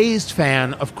crazed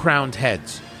fan of Crowned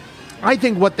Heads. I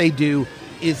think what they do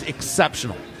is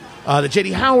exceptional. The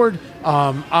J.D. Howard,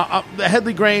 the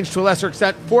Headley Grange, to a lesser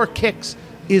extent, Four Kicks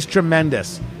is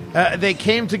tremendous. They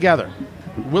came together.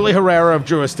 Willie Herrera of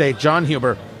Drew Estate, John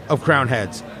Huber of Crowned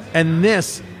Heads. And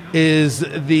this is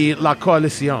the La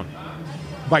Coalición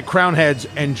by Crowned Heads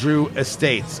and Drew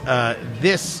Estates.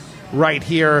 This right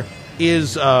here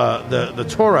is the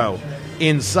Toro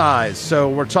in size. So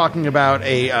we're talking about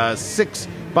a 6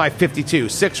 by 52.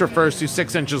 6 refers to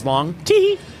 6 inches long.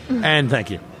 Tee. And thank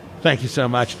you so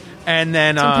much. And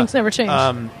then Some things never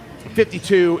change.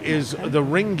 52 is the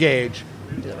ring gauge,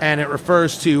 and it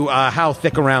refers to how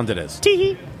thick around it is.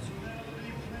 Tee.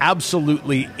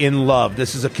 Absolutely in love.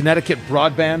 This is a Connecticut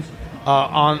broadband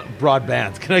on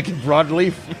broadbands. Connecticut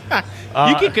broadleaf.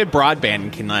 You get good broadband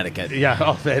in Connecticut.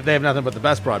 Yeah, they have nothing but the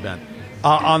best broadband.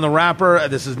 On the wrapper,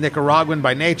 this is Nicaraguan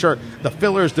by nature. The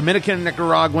filler is Dominican and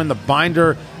Nicaraguan. The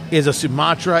binder is a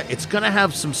Sumatra. It's going to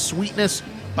have some sweetness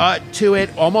to it.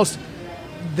 Almost,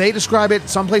 they describe it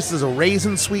some places as a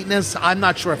raisin sweetness. I'm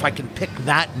not sure if I can pick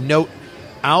that note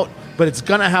out, but it's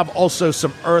going to have also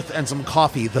some earth and some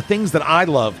coffee. The things that I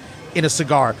love in a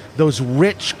cigar, those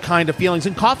rich kind of feelings.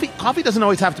 And coffee doesn't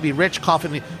always have to be rich.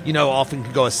 Coffee, often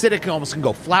can go acidic, almost can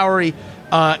go flowery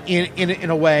in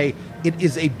a way. It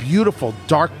is a beautiful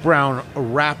dark brown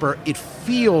wrapper. It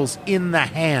feels in the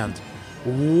hand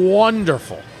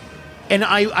wonderful. And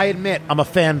I admit, I'm a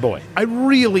fanboy. I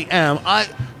really am.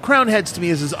 Crowned Heads to me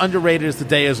is as underrated as the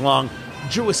day is long.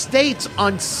 Drew Estates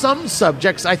on some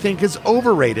subjects I think is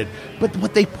overrated. But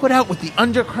what they put out with the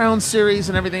Undercrown series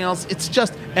and everything else, it's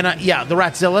just... And the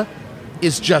Ratzilla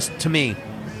is just, to me,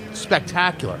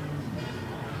 spectacular.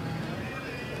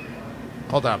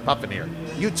 Hold on, I'm puffing here.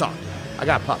 You talk. I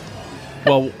got puffed.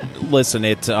 Well, listen,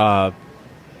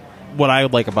 what I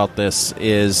like about this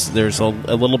is there's a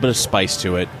little bit of spice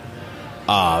to it.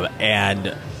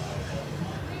 And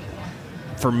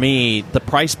for me, the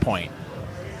price point,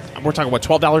 we're talking about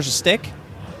 $12 a stick?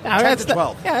 10 to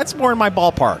 12. That's more in my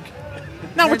ballpark.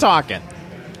 Now we're talking.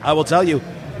 I will tell you,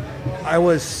 I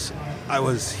was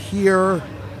here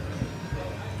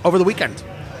over the weekend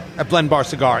at Blend Bar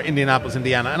Cigar, Indianapolis,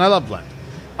 Indiana, and I love Blend.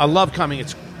 I love coming.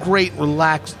 It's great,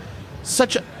 relaxed.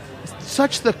 Such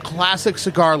the classic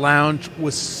cigar lounge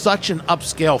with such an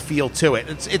upscale feel to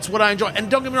it. It's what I enjoy.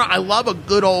 And don't get me wrong, I love a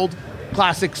good old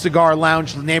classic cigar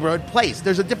lounge neighborhood place.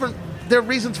 There are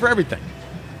reasons for everything.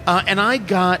 And I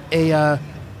got I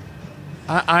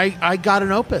got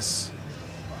an Opus.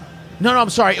 No,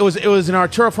 I'm sorry. It was an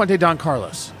Arturo Fuente Don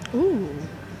Carlos. Ooh.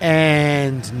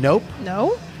 And nope.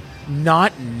 No?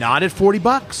 Not at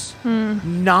 $40.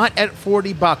 Not at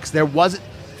 $40. There wasn't.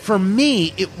 For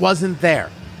me, it wasn't there.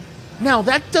 Now,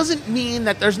 that doesn't mean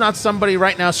that there's not somebody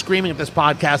right now screaming at this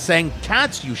podcast saying,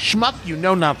 "Cats, you schmuck, you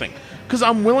know nothing." Because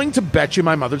I'm willing to bet you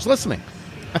my mother's listening.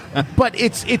 But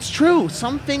it's true.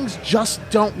 Some things just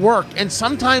don't work, and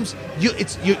sometimes you're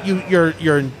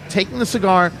taking the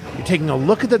cigar, you're taking a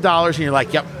look at the dollars, and you're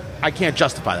like, "Yep, I can't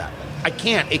justify that. I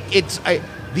can't."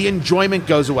 The enjoyment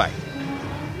goes away.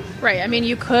 Right. I mean,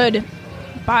 you could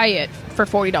buy it for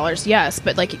 $40, yes,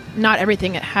 but like not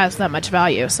everything has that much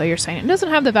value. So you're saying it doesn't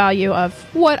have the value of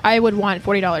what I would want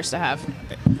 $40 to have.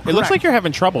 It looks like you're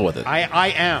having trouble with it. I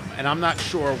am, and I'm not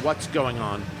sure what's going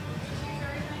on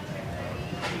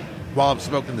while I'm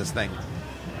smoking this thing.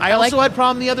 I also had a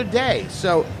problem the other day,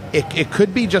 so it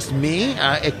could be just me.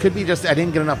 It could be just I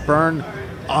didn't get enough burn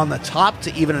on the top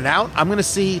to even it out. I'm going to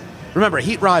see. Remember,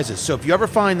 heat rises, so if you ever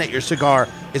find that your cigar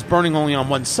is burning only on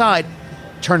one side,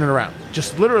 turn it around.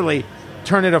 Just literally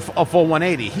turn it a full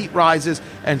 180. Heat rises,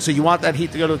 and so you want that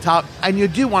heat to go to the top, and you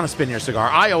do want to spin your cigar.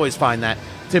 I always find that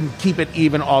to keep it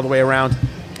even all the way around.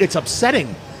 It's upsetting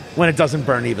when it doesn't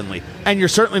burn evenly, and you're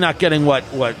certainly not getting what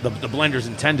the blender's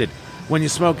intended when you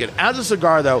smoke it. As a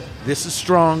cigar, though, this is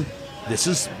strong. This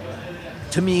is,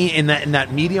 to me, in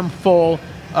that medium full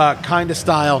kind of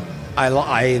style.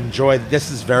 I enjoy.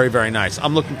 This is very, very nice.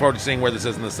 I'm looking forward to seeing where this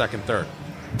is in the second third.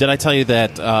 Did I tell you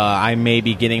that I may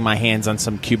be getting my hands on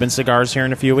some Cuban cigars here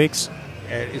in a few weeks?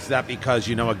 Is that because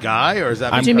you know a guy, or is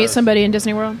that? Did you meet somebody in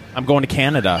Disney World? I'm going to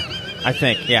Canada, I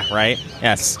think. Yeah, right?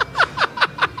 Yes.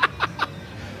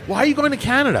 Why are you going to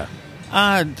Canada?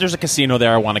 There's a casino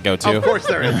there I want to go to. Of course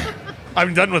there is.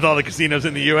 I'm done with all the casinos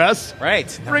in the U.S.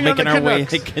 Right. Bring on Making the our way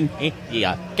Canucks. to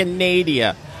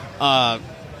Canada.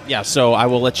 Yeah, so I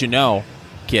will let you know,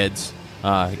 kids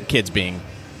being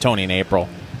Tony and April,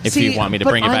 if you want me to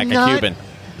bring you back a Cuban.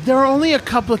 There are only a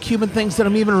couple of Cuban things that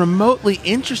I'm even remotely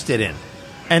interested in.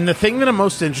 And the thing that I'm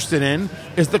most interested in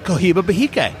is the Cohiba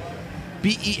Behike.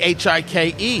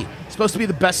 Behike. It's supposed to be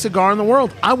the best cigar in the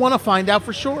world. I want to find out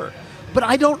for sure. But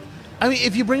I don't... I mean,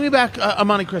 if you bring me back a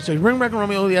Monte Cristo, you bring me back a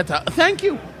Romeo Julieta, thank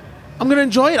you. I'm going to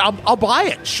enjoy it. I'll buy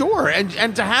it, sure,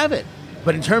 and to have it.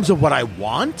 But in terms of what I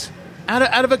want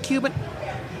out of a Cuban...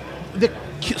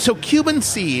 So Cuban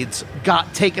seeds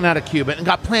got taken out of Cuba and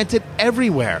got planted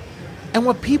everywhere. And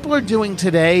what people are doing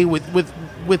today with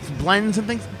blends and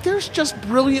things, there's just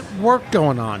brilliant work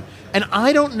going on. And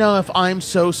I don't know if I'm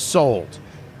so sold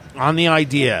on the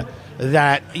idea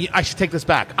that... I should take this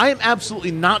back. I am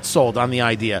absolutely not sold on the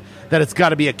idea that it's got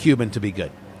to be a Cuban to be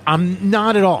good. I'm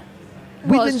not at all.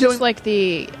 Well, it's just like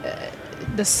the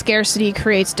scarcity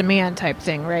creates demand type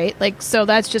thing, right? Like, so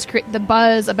that's just the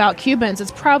buzz about Cubans.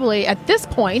 It's probably at this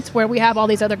point where we have all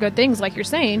these other good things, like you're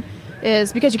saying,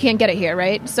 is because you can't get it here,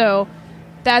 right? So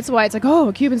that's why it's like, oh,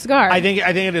 a Cuban cigar. I think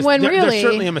it is. When really, there's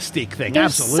certainly a mystique thing.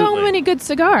 There's Absolutely, so many good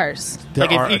cigars.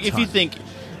 Like if you think,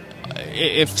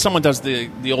 if someone does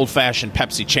the old fashioned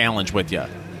Pepsi challenge with you,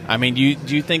 I mean,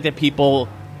 do you think that people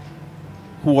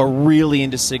who are really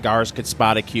into cigars could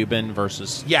spot a Cuban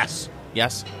versus... Yes.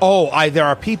 Oh, there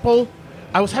are people...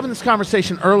 I was having this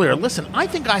conversation earlier. Listen, I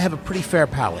think I have a pretty fair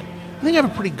palate. I think I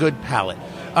have a pretty good palate.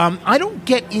 I don't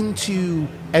get into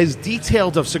as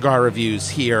detailed of cigar reviews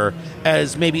here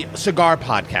as maybe cigar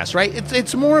podcasts, right?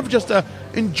 It's more of just a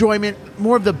enjoyment,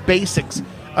 more of the basics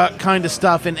kind of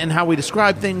stuff and how we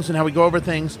describe things and how we go over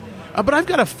things. But I've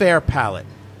got a fair palate.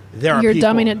 You're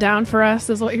dumbing it down for us,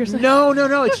 is what you're saying? No.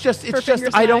 It's just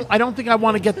I don't think I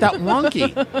want to get that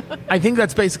wonky. I think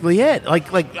that's basically it.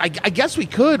 Like I guess we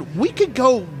could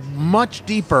go much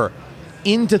deeper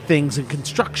into things and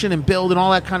construction and build and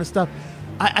all that kind of stuff.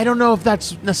 I don't know if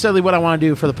that's necessarily what I want to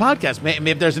do for the podcast.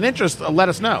 Maybe if there's an interest, let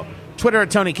us know. Twitter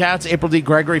at Tony Katz, April D.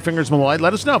 Gregory, Fingers Malloy.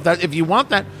 Let us know if you want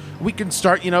that. We can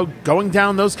start going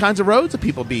down those kinds of roads if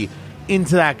people be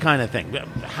into that kind of thing.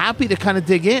 Happy to kind of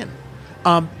dig in.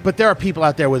 But there are people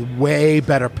out there with way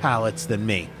better palates than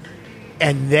me,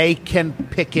 and they can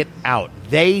pick it out.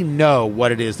 They know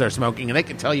what it is they're smoking, and they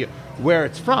can tell you where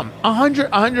it's from.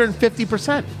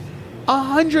 150%.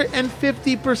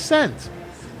 150%.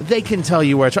 They can tell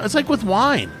you where it's from. It's like with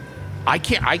wine. I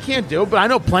can't do it, but I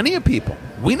know plenty of people.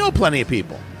 We know plenty of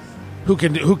people who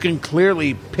can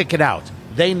clearly pick it out.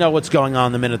 They know what's going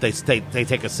on the minute they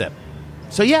take a sip.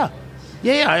 So yeah.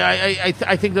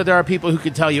 I think that there are people who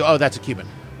can tell you, oh, that's a Cuban,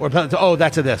 or oh,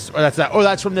 that's a this, or that's that, or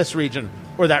that's from this region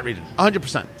or that region.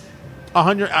 100%,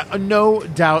 no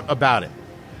doubt about it.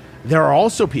 There are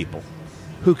also people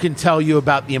who can tell you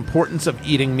about the importance of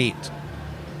eating meat.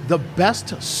 The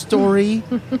best story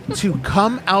to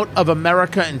come out of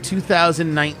America in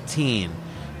 2019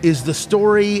 is the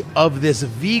story of this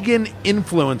vegan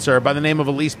influencer by the name of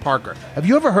Elise Parker. Have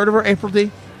you ever heard of her, April D?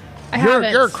 You're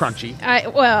a crunchy.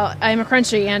 I'm a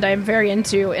crunchy, and I'm very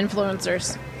into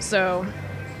influencers. So,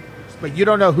 but you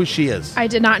don't know who she is. I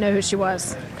did not know who she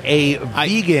was. A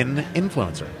vegan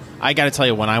influencer. I got to tell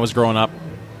you, when I was growing up,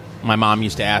 my mom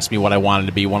used to ask me what I wanted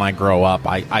to be when I grow up.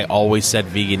 I always said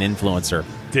vegan influencer.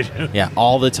 Did you? Yeah,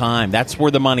 all the time. That's where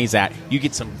the money's at. You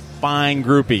get some fine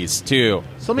groupies too.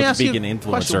 So let me ask vegan you a influencer.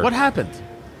 question. What happened?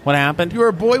 What happened? You were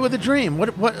a boy with a dream.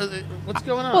 What's going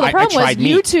on? Well, the I problem was tried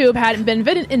meat. YouTube hadn't been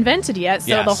invented yet, so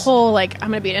Yes. the whole I'm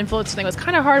going to be an influencer thing was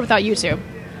kind of hard without YouTube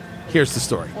Here's the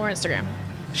story. or Instagram.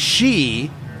 She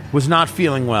was not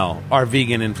feeling well, our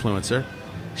vegan influencer.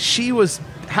 She was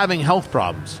having health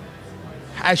problems.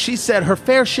 As she said, her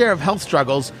fair share of health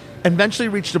struggles eventually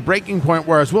reached a breaking point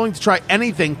where I was willing to try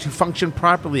anything to function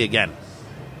properly again.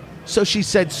 So she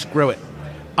said, screw it.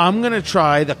 I'm going to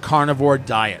try the carnivore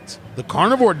diet. The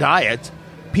carnivore diet,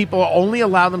 people only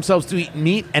allow themselves to eat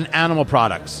meat and animal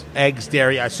products. Eggs,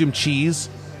 dairy, I assume cheese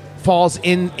falls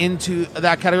into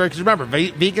that category. Because remember,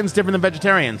 vegans different than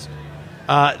vegetarians.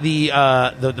 The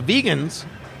vegans,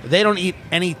 they don't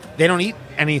eat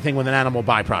anything with an animal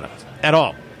byproduct at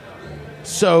all.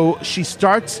 So she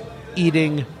starts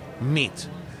eating meat.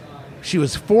 She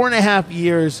was 4.5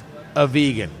 years a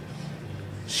vegan.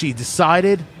 She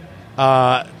decided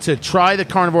to try the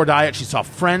carnivore diet. She saw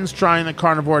friends trying the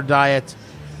carnivore diet.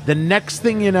 The next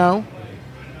thing you know,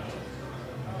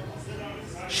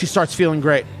 she starts feeling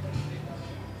great.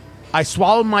 I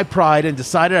swallowed my pride and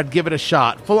decided I'd give it a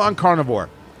shot, full-on carnivore.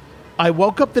 I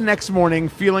woke up the next morning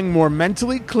feeling more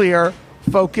mentally clear,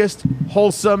 focused,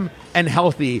 wholesome, and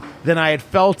healthy than I had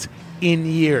felt in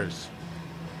years.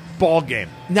 Ball game.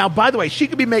 Now, by the way, she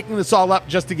could be making this all up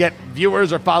just to get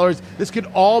viewers or followers. This could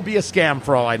all be a scam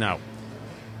for all I know.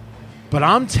 But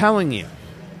I'm telling you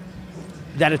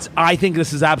that I think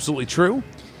this is absolutely true,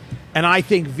 and I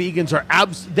think vegans are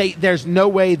there's no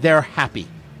way they're happy.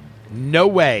 No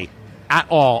way at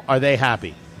all are they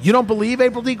happy. You don't believe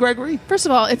April D. Gregory? First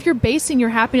of all, if you're basing your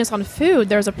happiness on food,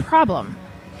 there's a problem.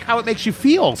 How it makes you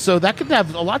feel. So that could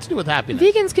have a lot to do with happiness.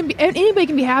 Vegans can be anybody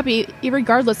can be happy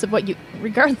regardless of what you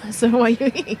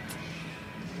eat.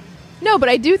 No, but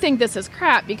I do think this is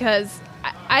crap because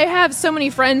I have so many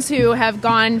friends who have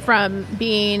gone from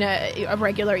being a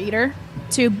regular eater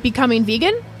to becoming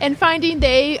vegan and finding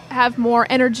they have more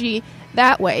energy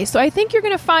that way. So I think you're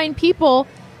going to find people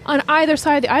on either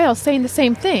side of the aisle saying the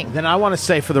same thing. Then I want to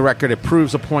say for the record, it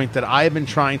proves a point that I have been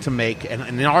trying to make, and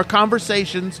in our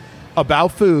conversations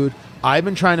about food, I've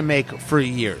been trying to make for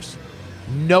years.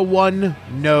 No one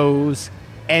knows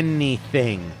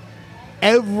anything.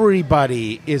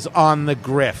 Everybody is on the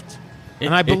grift.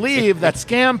 And I believe that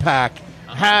Scam Pack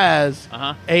has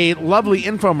a lovely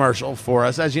infomercial for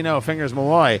us. As you know, Fingers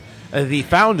Malloy, the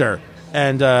founder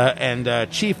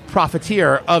and chief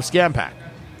profiteer of Scam Pack.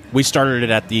 We started it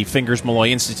at the Fingers Malloy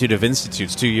Institute of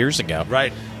Institutes 2 years ago.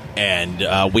 Right.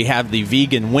 And we have the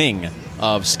vegan wing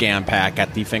of Scam Pack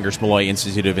at the Fingers Malloy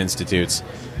Institute of Institutes.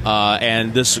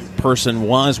 And this person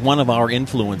was one of our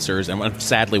influencers, and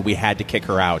sadly, we had to kick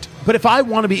her out. But if I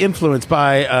want to be influenced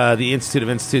by the Institute of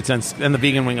Institutes and the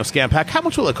vegan wing of Scam Pack, how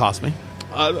much will it cost me?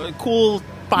 Cool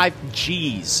 5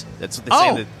 Gs. That's what they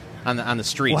say on the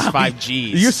streets. Wow. 5 Gs. It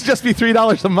used to just be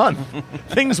 $3 a month.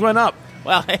 Things went up.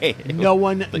 Well, hey. No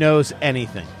one knows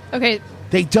anything. Okay.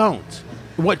 They don't.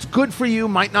 What's good for you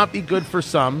might not be good for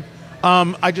some.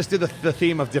 I just did the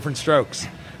theme of different strokes.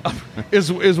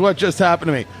 is what just happened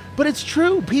to me. But it's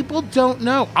true. People don't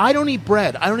know. I don't eat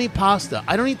bread. I don't eat pasta.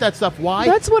 I don't eat that stuff. Why?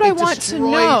 That's what It I want to destroys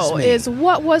know me. is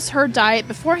what was her diet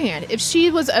beforehand? If she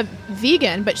was a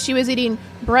vegan, but she was eating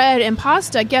bread and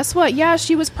pasta, guess what? Yeah,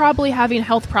 she was probably having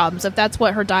health problems if that's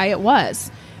what her diet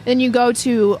was. Then you go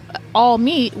to all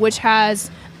meat, which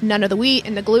has none of the wheat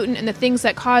and the gluten and the things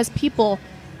that cause people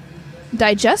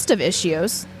digestive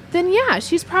issues, then yeah,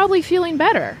 she's probably feeling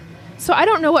better. So I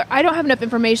don't know I don't have enough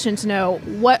information to know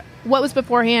what was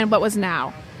beforehand, what was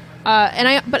now.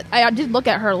 But I did look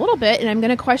at her a little bit, and I'm going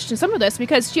to question some of this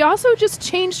because she also just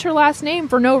changed her last name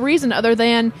for no reason other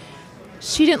than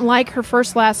she didn't like her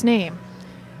first last name.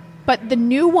 But the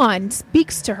new one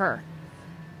speaks to her.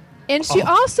 And she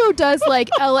also does like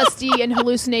LSD and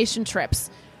hallucination trips.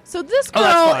 So this girl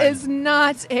fine. is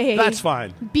not a That's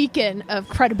fine. beacon of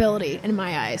credibility in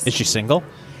my eyes. Is she single?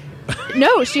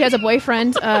 No, she has a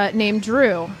boyfriend named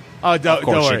Drew. Oh, don't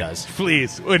course she worry. does.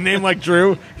 Please. With a name like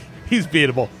Drew, he's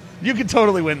beatable. You can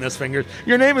totally win this, Fingers.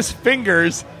 Your name is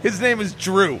Fingers. His name is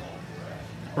Drew.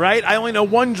 Right? I only know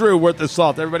one Drew worth their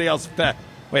salt. Everybody else...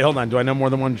 Wait, hold on. Do I know more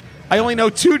than one? I only know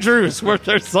 2 Drews worth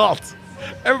their salt.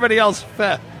 Everybody else...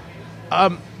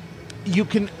 You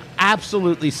can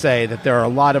absolutely say that there are a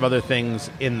lot of other things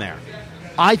in there.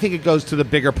 I think it goes to the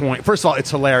bigger point. First of all,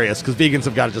 it's hilarious because vegans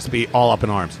have got to just be all up in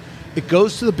arms. It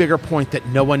goes to the bigger point that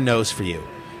no one knows for you.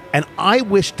 And I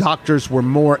wish doctors were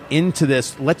more into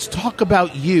this. Let's talk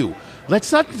about you.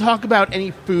 Let's not talk about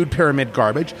any food pyramid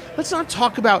garbage. Let's not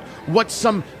talk about what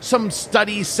some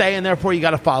studies say and therefore you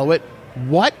got to follow it.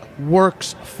 What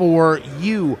works for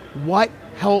you? What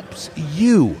helps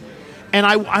you? And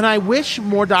I wish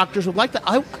more doctors would like that.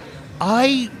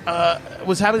 I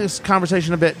was having this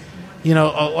conversation a bit,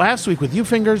 last week with you,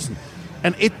 Fingers,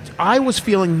 and I was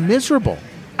feeling miserable.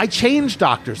 I changed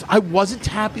doctors. I wasn't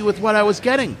happy with what I was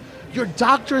getting. Your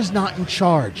doctor is not in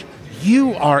charge.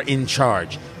 You are in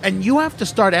charge. And you have to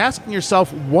start asking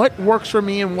yourself what works for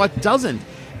me and what doesn't.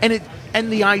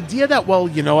 And the idea that, well,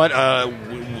 you know what,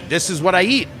 this is what I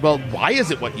eat. Well, why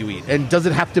is it what you eat? And does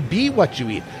it have to be what you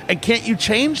eat? And can't you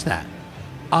change that?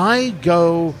 I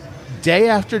go day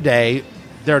after day.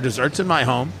 There are desserts in my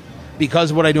home.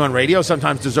 Because of what I do on radio,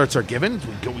 sometimes desserts are given.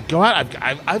 We go out.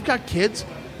 I've got kids.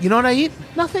 You know what I eat?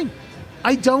 Nothing.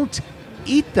 I don't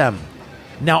eat them.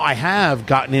 Now, I have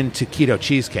gotten into keto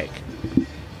cheesecake.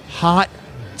 Hot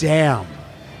damn.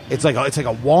 It's like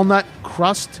a walnut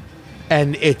crust,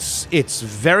 and it's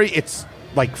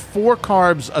like 4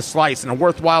 carbs a slice and a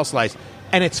worthwhile slice,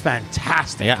 and it's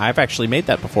fantastic. Yeah, I've actually made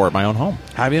that before at my own home.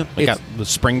 Have you? We got the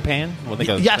spring pan.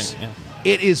 Yes. Spring,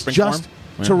 yeah. It is Spring just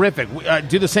form? terrific. We,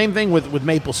 do the same thing with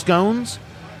maple scones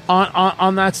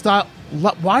on that style.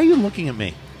 Why are you looking at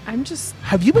me? I'm just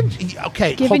Have you been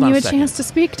okay? giving hold on you a second. chance to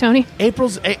speak, Tony.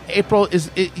 April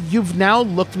is. You've now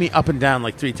looked me up and down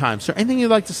like 3 times. Is there anything you'd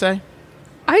like to say?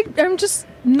 I'm just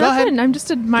ahead. nothing. I'm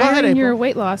just admiring your April.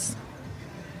 weight loss.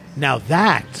 Now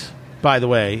that, by the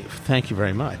way, thank you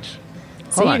very much.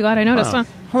 See, you're glad I noticed, huh?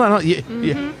 Hold on.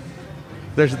 Yeah.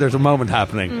 There's a moment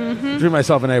happening between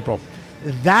myself and April.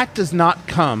 That does not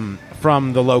come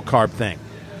from the low carb thing.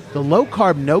 The low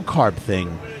carb, no carb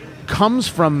thing comes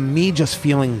from me just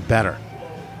feeling better.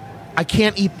 I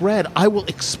can't eat bread. I will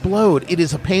explode. It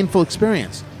is a painful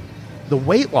experience. The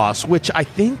weight loss, which I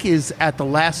think is at the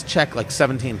last check like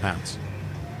 17 pounds.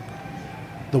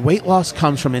 The weight loss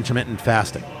comes from intermittent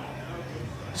fasting.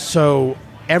 So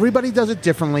everybody does it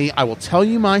differently. I will tell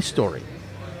you my story.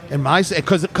 And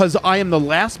because I am the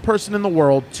last person in the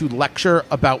world to lecture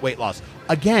about weight loss.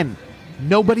 Again,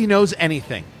 nobody knows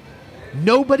anything.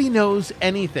 Nobody knows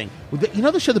anything. You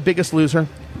know the show The Biggest Loser?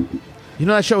 You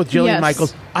know that show with Jillian Yes.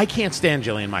 Michaels? I can't stand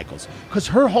Jillian Michaels because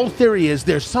her whole theory is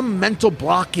there's some mental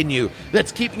block in you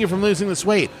that's keeping you from losing this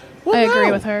weight. Well, I agree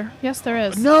no. with her. Yes, there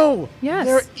is. No. Yes.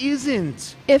 There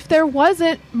isn't. If there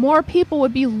wasn't, more people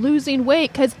would be losing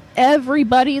weight because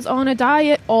everybody's on a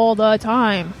diet all the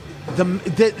time.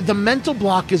 The mental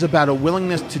block is about a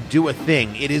willingness to do a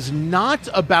thing. It is not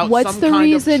about What's some the kind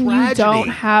reason of you tragedy. don't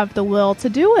have the will to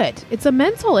do it? It's a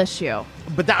mental issue.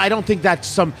 But I don't think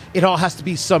that's it all has to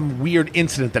be some weird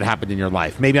incident that happened in your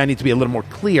life. Maybe I need to be a little more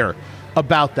clear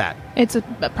about that. It's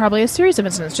probably a series of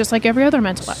incidents, just like every other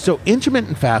mental So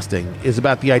intermittent fasting is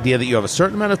about the idea that you have a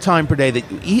certain amount of time per day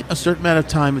that you eat, a certain amount of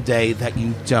time a day that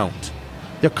you don't.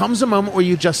 There comes a moment where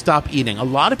you just stop eating. A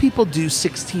lot of people do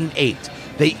 16-8.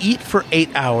 They eat for 8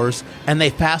 hours and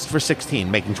they fast for 16,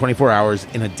 making 24 hours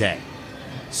in a day.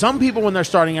 Some people, when they're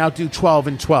starting out, do 12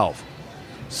 and 12.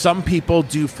 Some people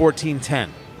do 14-10.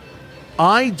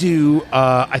 I do,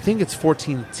 I think it's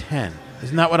 14-10.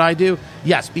 Isn't that what I do?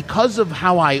 Yes, because of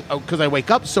because I wake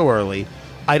up so early,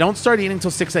 I don't start eating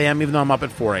until 6 a.m., even though I'm up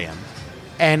at 4 a.m.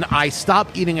 And I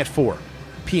stop eating at 4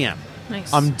 p.m.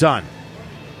 Nice. I'm done.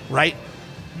 Right?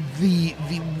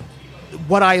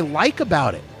 What I like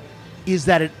about it is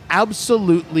that it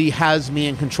absolutely has me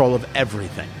in control of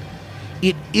everything.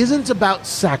 It isn't about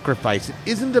sacrifice. It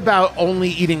isn't about only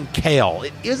eating kale.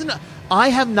 It isn't. I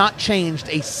have not changed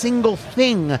a single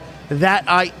thing that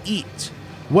I eat.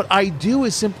 What I do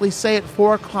is simply say at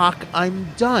 4 o'clock, I'm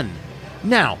done.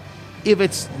 Now, if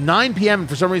it's 9 p.m. and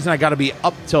for some reason I got to be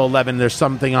up till 11, there's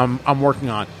something I'm working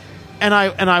on, and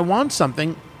I want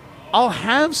something, I'll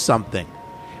have something.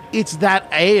 It's that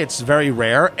A, it's very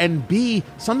rare, and B,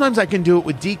 sometimes I can do it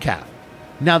with decaf.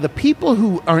 Now, the people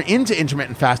who are into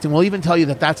intermittent fasting will even tell you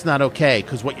that that's not okay,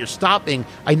 because what you're stopping,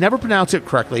 I never pronounce it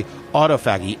correctly,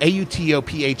 autophagy,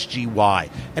 A-U-T-O-P-H-G-Y,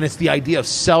 and it's the idea of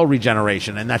cell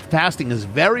regeneration, and that fasting is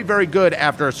very, very good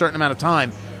after a certain amount of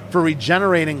time for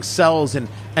regenerating cells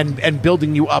and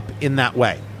building you up in that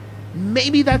way.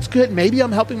 Maybe that's good, maybe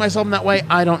I'm helping myself in that way,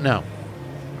 I don't know.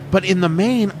 But in the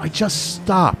main, I just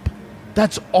stop.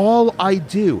 That's all I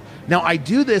do. Now, I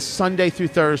do this Sunday through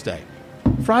Thursday.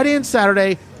 Friday and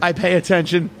Saturday, I pay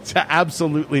attention to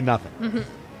absolutely nothing. Mm-hmm.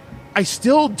 I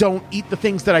still don't eat the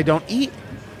things that I don't eat.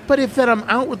 But if that I'm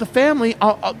out with the family,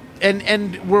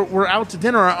 and we're out to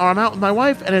dinner, or I'm out with my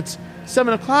wife, and it's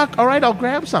 7 o'clock, all right, I'll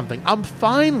grab something. I'm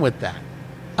fine with that.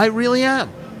 I really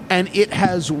am. And it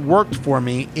has worked for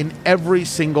me in every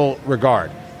single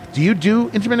regard. Do you do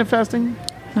intermittent fasting?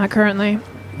 Not currently.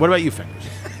 What about you, Fingers?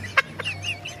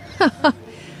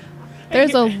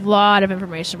 There's a lot of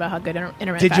information about how good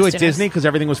intermittent Did you at fasting is. Disney because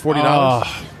everything was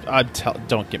 $40?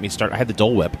 Don't get me started. I had the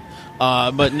Dole Whip.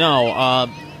 But no,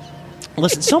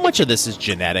 listen, so much of this is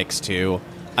genetics, too.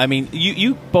 I mean,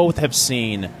 you both have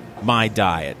seen my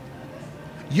diet.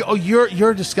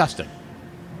 You're disgusting.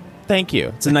 Thank you.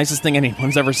 It's the nicest thing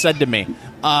anyone's ever said to me.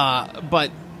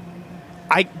 But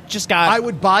I just got... I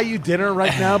would buy you dinner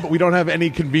right now, but we don't have any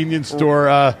convenience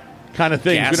store kind of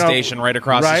things. gas station right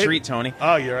across the street, Tony.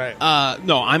 Oh, you're right.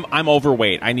 No, I'm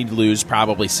overweight. I need to lose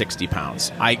probably 60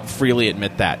 pounds. I freely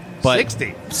admit that. But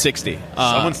 60? 60.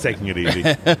 Someone's taking it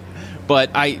easy. But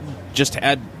I just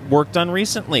had work done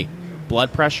recently.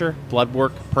 Blood pressure, blood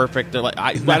work, perfect. They're like,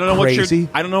 I don't know crazy?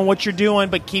 I don't know what you're doing,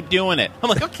 but keep doing it. I'm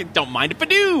like, okay, don't mind if I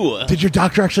do. Did your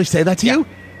doctor actually say that to you?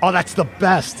 Oh, that's the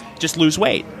best. Just lose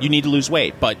weight. You need to lose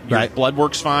weight, but your Right. blood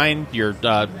work's fine. Your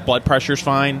blood pressure's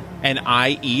fine, and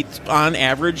I eat on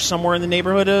average somewhere in the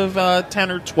neighborhood of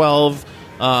 10 or 12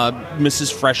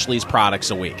 Mrs. Freshly's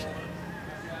products a week.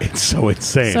 It's so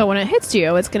insane. So when it hits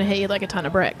you, it's going to hit you like a ton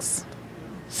of bricks.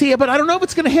 See, but I don't know if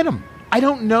it's going to hit him. I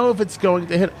don't know if it's going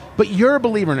to hit. But you're a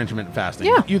believer in intermittent fasting.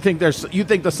 Yeah. You think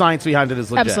the science behind it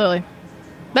is legit. Absolutely.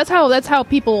 That's how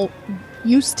people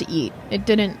used to eat.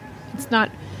 It's not.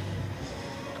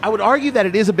 I would argue that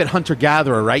it is a bit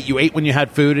hunter-gatherer, right? You ate when you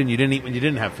had food and you didn't eat when you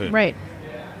didn't have food. Right.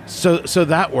 So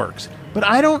that works. But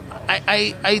I don't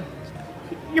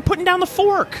You're putting down the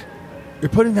fork. you're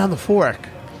putting down the fork.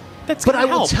 That's But gonna I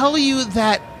will help. tell you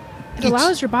that It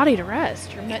allows your body to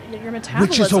rest. Your metabolism.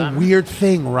 which is a weird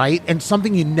thing, right? And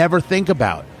something you never think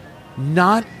about.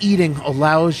 Not eating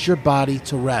allows your body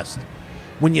to rest.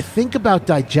 When you think about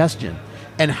digestion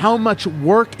and how much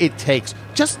work it takes,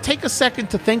 just take a second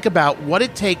to think about what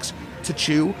it takes to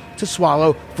chew, to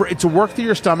swallow, for it to work through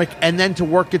your stomach, and then to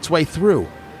work its way through.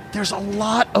 There's a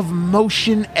lot of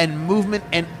motion and movement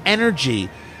and energy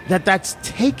that's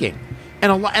taking.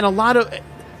 And a lot of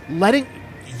letting...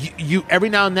 You every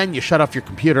now and then you shut off your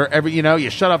computer. You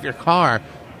shut off your car.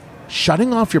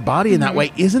 Shutting off your body in that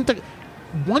way isn't the.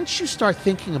 Once you start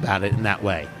thinking about it in that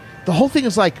way, the whole thing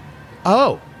is like,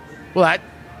 oh, well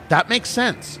that makes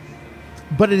sense.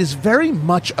 But it is very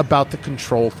much about the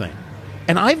control thing.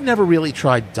 And I've never really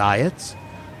tried diets,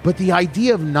 but the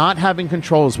idea of not having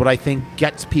control is what I think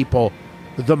gets people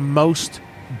the most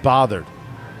bothered.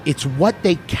 It's what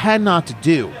they cannot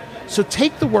do. So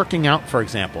take the working out, for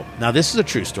example. Now, this is a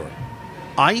true story.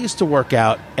 I used to work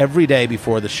out every day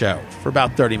before the show for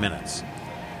about 30 minutes.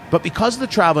 But because of the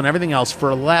travel and everything else, for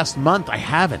the last month, I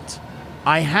haven't.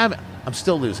 I'm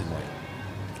still losing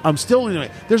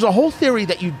weight. There's a whole theory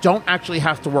that you don't actually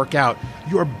have to work out.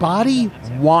 Your body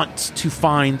wants to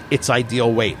find its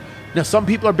ideal weight. Now, some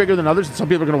people are bigger than others, and some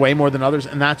people are going to weigh more than others,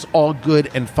 and that's all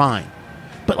good and fine.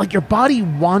 But, your body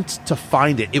wants to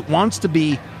find it. It wants to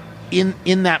be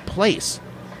in that place.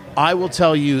 I will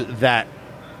tell you that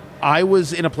I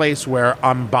was in a place where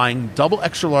I'm buying double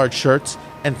extra large shirts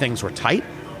and things were tight.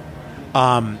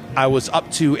 I was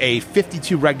up to a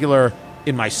 52 regular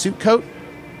in my suit coat,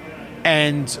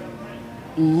 and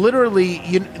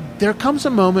literally there comes a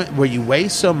moment where you weigh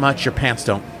so much your pants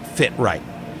don't fit right.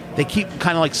 They keep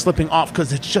kind of like slipping off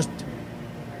because it's just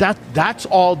that's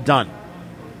all done.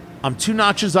 I'm 2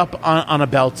 notches up on a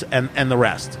belt and the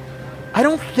rest. I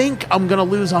don't think I'm going to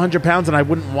lose 100 pounds, and I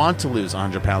wouldn't want to lose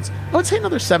 100 pounds. I would say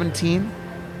another 17.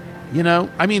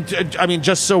 I mean,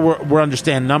 just so we're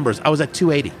understanding numbers, I was at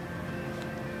 280.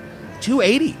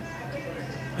 280.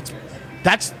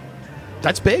 That's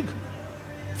big.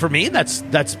 For me,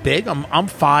 that's big. I'm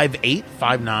 5'8",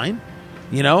 5'9",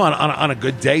 on a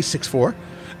good day, 6'4".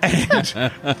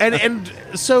 And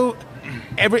so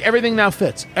everything now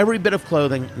fits. Every bit of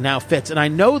clothing now fits. And I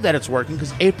know that it's working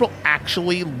because April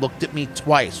actually looked at me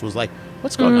twice, was like,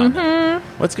 what's going on?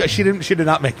 She did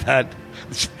not make that.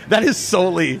 That is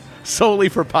solely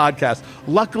for podcast.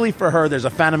 Luckily for her, there's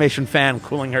a Fanimation fan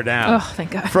cooling her down. Oh,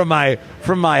 thank God. From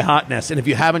my hotness. And if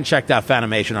you haven't checked out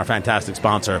Fanimation, our fantastic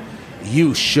sponsor,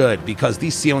 you should, because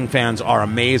these ceiling fans are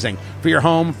amazing for your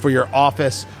home, for your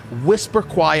office. Whisper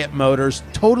quiet motors,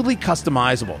 totally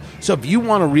customizable. So if you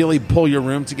want to really pull your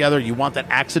room together, you want that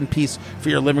accent piece for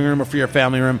your living room or for your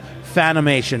family room,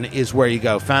 Fanimation is where you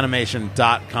go,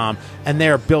 Fanimation.com. And they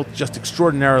are built just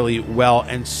extraordinarily well,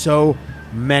 and so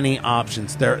many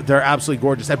options. They're absolutely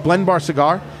gorgeous. At Blend Bar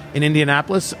Cigar in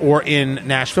Indianapolis or in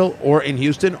Nashville or in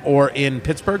Houston or in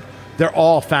Pittsburgh, they're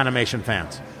all Fanimation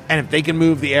fans. And if they can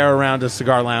move the air around a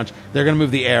cigar lounge, they're going to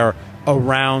move the air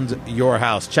around your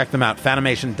house. Check them out,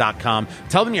 Fanimation.com.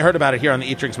 Tell them you heard about it here on the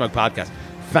Eat, Drink, Smoke podcast.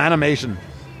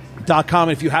 Fanimation.com.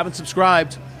 And if you haven't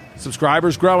subscribed,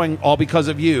 subscribers growing, all because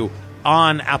of you.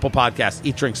 on Apple Podcasts,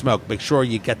 Eat, Drink, Smoke. Make sure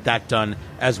you get that done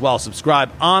as well.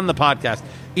 Subscribe on the podcast,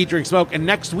 Eat, Drink, Smoke. And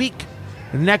next week,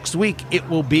 it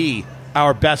will be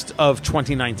our best of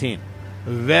 2019.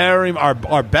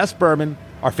 Our best bourbon,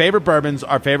 our favorite bourbons,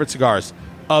 our favorite cigars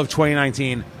of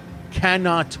 2019.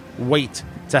 Cannot wait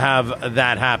to have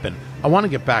that happen. I want to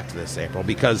get back to this, April,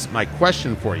 because my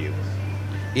question for you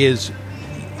is,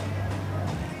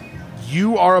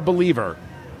 you are a believer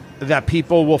that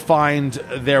people will find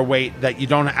their weight, that you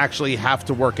don't actually have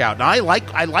to work out. Now, I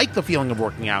like the feeling of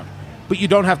working out, but you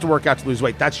don't have to work out to lose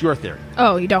weight. That's your theory.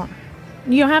 Oh, you don't.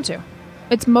 You don't have to.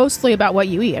 It's mostly about what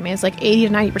you eat. I mean, it's like 80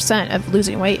 to 90% of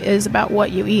losing weight is about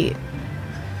what you eat.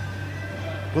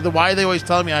 Well, then why are they always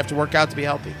telling me I have to work out to be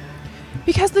healthy?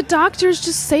 Because the doctors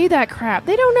just say that crap.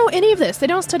 They don't know any of this. They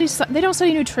don't study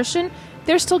nutrition.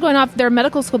 They're still going off their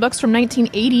medical school books from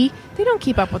 1980. They don't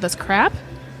keep up with this crap.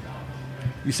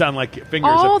 You sound like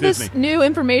fingers all at Disney. This new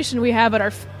information we have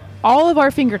at all of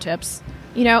our fingertips.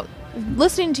 You know,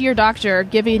 listening to your doctor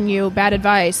giving you bad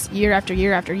advice year after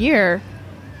year after year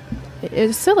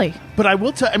is silly. But I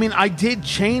will tell. I mean, I did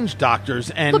change doctors,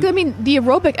 and look. I mean, the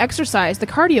aerobic exercise, the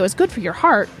cardio, is good for your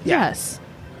heart. Yeah. Yes.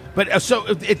 But so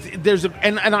there's a,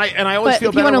 and I always But feel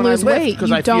if you better wanna when lose I lift weight, because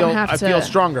you I don't have to- feel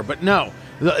stronger. But no,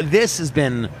 this has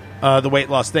been the weight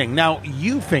loss thing. Now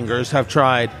you fingers have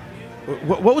tried.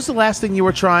 What was the last thing you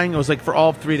were trying? It was like for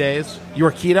all 3 days. You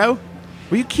were keto.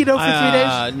 Were you keto for 3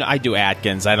 days? No, I do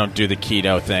Atkins. I don't do the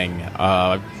keto thing.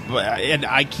 And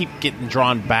I keep getting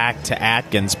drawn back to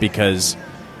Atkins because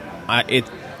the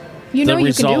You know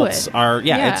you can do results it. are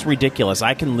it's ridiculous.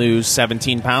 I can lose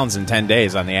 17 pounds in 10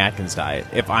 days on the Atkins diet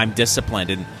if I'm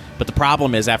disciplined. But the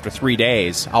problem is, after 3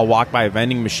 days, I'll walk by a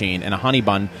vending machine and a honey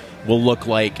bun will look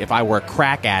like, if I were a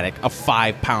crack addict, a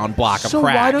 5-pound block of So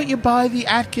crack. why don't you buy the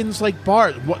Atkins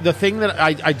bar? The thing that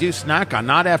I do snack on,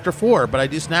 not after 4, but I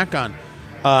do snack on,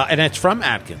 and it's from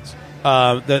Atkins.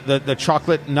 The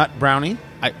chocolate nut brownie,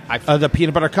 the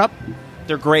peanut butter cup.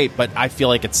 They're great, but I feel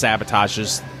like it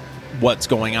sabotages what's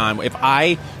going on. If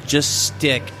I just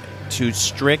stick to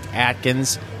strict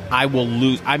Atkins, I will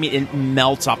lose. I mean, it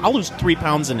melts off. I'll lose 3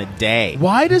 pounds in a day.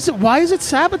 Why is it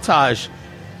sabotage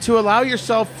to allow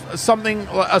yourself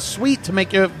a sweet to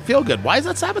make you feel good? Why is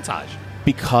that sabotage?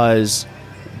 Because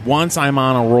once I'm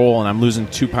on a roll and I'm losing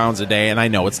 2 pounds a day, and I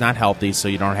know it's not healthy, so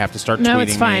you don't have to start tweeting No,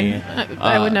 it's fine. me.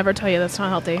 I would never tell you that's not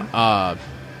healthy.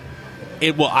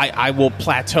 It will. I will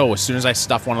plateau as soon as I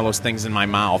stuff one of those things in my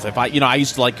mouth. If I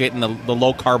used to like getting the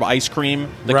low carb ice cream,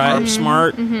 the Right. Carb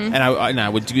Smart, Mm-hmm. and I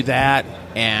would do that,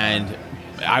 and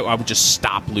I would just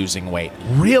stop losing weight.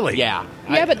 Really? Yeah.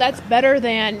 Yeah, but that's better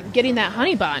than getting that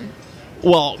honey bun.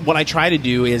 Well, what I try to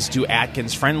do is do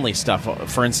Atkins-friendly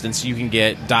stuff. For instance, you can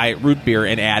get diet root beer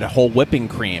and add whole whipping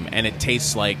cream, and it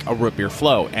tastes like a root beer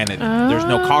float, and there's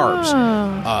no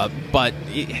carbs. But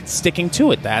it's sticking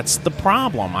to it. That's the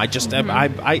problem. I just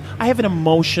I have an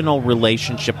emotional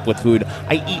relationship with food.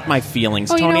 I eat my feelings.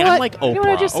 Oh, Tony, you know what? I'm like Oprah. You know what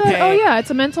I just said? Okay? Oh, yeah, it's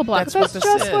a mental block. That's That's what this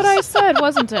just is. what I said,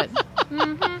 wasn't it?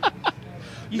 No.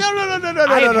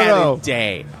 I have had a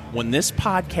day when this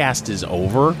podcast is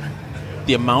over.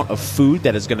 The amount of food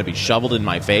that is going to be shoveled in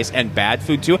my face, and bad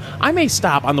food too. I may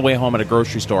stop on the way home at a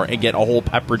grocery store and get a whole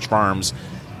Pepperidge Farms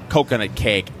coconut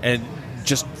cake and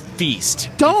just feast.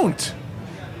 Don't.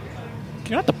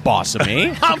 You're not the boss of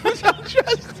me.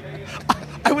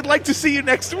 I would like to see you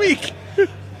next week.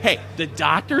 Hey, the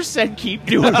doctor said keep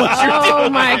doing what you're doing. Oh,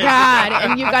 my God.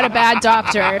 And you got a bad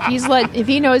doctor. If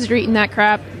he knows you're eating that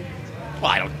crap.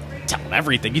 Well, I don't tell him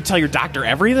everything. You tell your doctor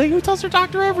everything? Who tells their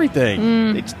doctor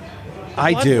everything? They just-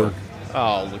 I blood do. work.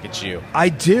 Oh, look at you. I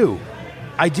do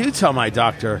tell my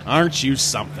doctor. Aren't you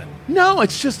something? No,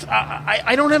 it's just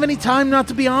I don't have any time not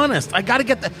to be honest. I got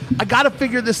to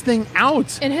figure this thing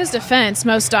out. In his defense,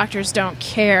 most doctors don't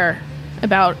care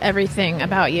about everything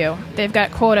about you. They've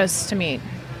got quotas to meet.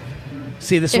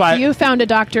 See, this is If why you found a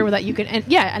doctor that you can,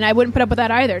 and I wouldn't put up with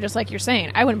that either. Just like you're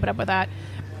saying, I wouldn't put up with that.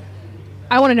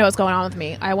 I want to know what's going on with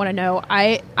me. I want to know.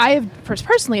 I have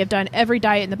personally have done every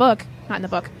diet in the book, not in the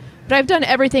book, but I've done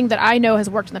everything that I know has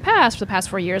worked in the past for the past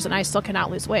 4 years, and I still cannot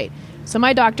lose weight. So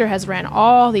my doctor has ran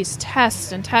all these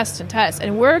tests and tests and tests,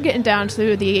 and we're getting down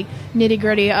to the nitty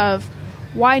gritty of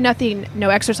why nothing, no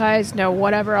exercise, no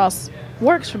whatever else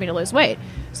works for me to lose weight.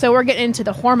 So we're getting into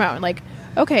the hormone, like,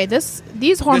 okay, these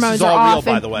hormones all are real, off,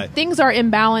 by and the way. things are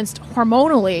imbalanced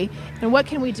hormonally, and what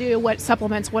can we do? What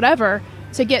supplements, whatever,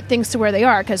 to get things to where they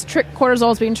are? Because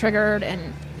cortisol is being triggered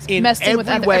and in messing with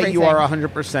every way everything. you are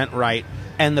 100% right,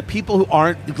 and the people who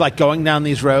aren't like going down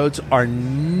these roads are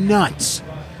nuts.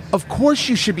 Of course,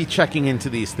 you should be checking into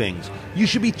these things. You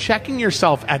should be checking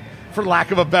yourself at, for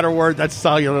lack of a better word, that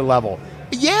cellular level.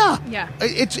 Yeah. Yeah.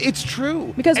 It's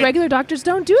true. Because regular doctors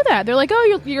don't do that. They're like,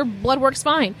 oh, your blood work's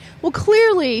fine. Well,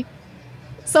 clearly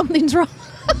something's wrong.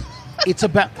 It's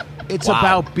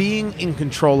about being in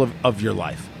control of your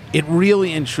life. It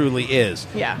really and truly is.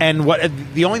 Yeah. And what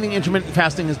the only thing intermittent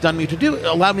fasting has allowed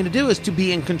me to do is to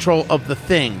be in control of the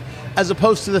thing, as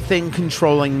opposed to the thing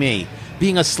controlling me,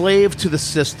 being a slave to the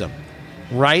system.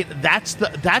 Right? That's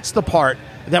the part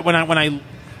that when I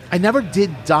never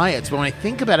did diets, but when I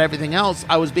think about everything else,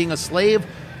 I was being a slave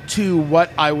to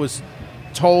what I was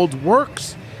told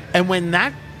works. And when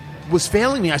that was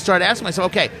failing me, I started asking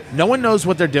myself, okay, no one knows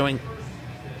what they're doing.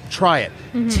 Try it.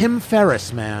 Mm-hmm. Tim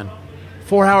Ferriss, man.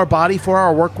 4-hour body,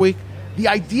 4-hour work week. The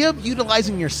idea of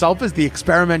utilizing yourself as the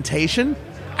experimentation,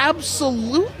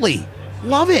 absolutely.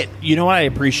 Love it. You know what I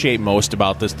appreciate most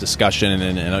about this discussion,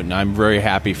 and I'm very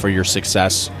happy for your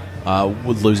success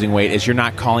with losing weight, is you're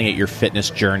not calling it your fitness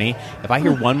journey. If I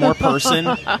hear one more person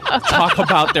talk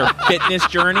about their fitness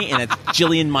journey and it's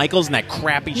Jillian Michaels and that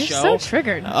crappy You're show. so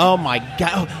triggered. Oh, my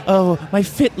God. Oh, my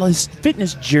fitness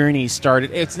journey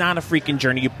started. It's not a freaking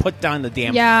journey. You put down the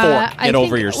damn fork. Get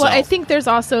over yourself. Well,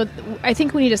 I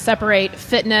think we need to separate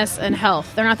fitness and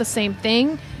health. They're not the same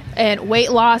thing. And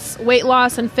weight loss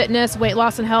and fitness, weight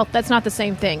loss and health, that's not the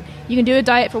same thing. You can do a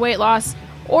diet for weight loss,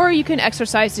 or you can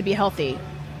exercise to be healthy.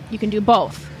 You can do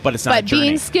both. But it's not a journey.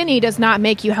 Being skinny does not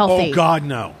make you healthy. Oh, God,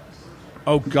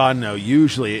 no.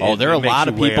 Usually, there are a lot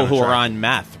of people who are on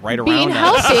meth right around being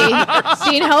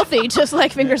healthy, just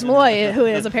like Fingers Malloy, who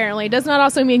is apparently, does not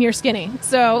also mean you're skinny.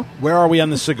 So, where are we on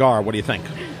the cigar? What do you think?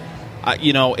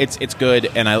 It's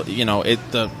good, and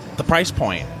the price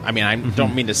point. I mean, I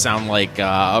don't mean to sound like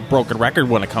a broken record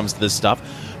when it comes to this stuff,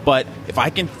 but if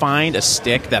I can find a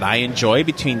stick that I enjoy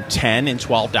between $10 and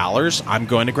 $12, I'm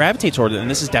going to gravitate toward it, and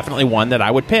this is definitely one that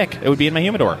I would pick. It would be in my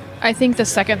humidor. I think the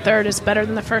second third is better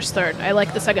than the first third. I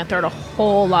like the second third a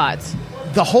whole lot.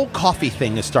 The whole coffee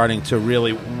thing is starting to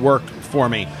really work for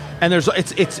me, and there's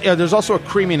also a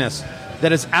creaminess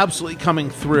that is absolutely coming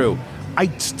through. I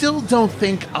still don't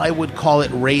think I would call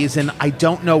it raisin. I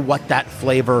don't know what that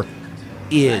flavor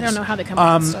is. I don't know how they come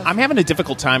up with stuff. I'm having a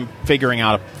difficult time figuring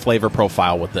out a flavor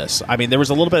profile with this. I mean, there was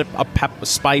a little bit of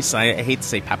spice. I hate to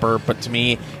say pepper, but to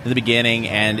me, in the beginning,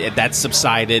 and that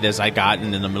subsided as I got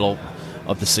in the middle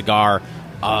of the cigar.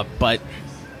 But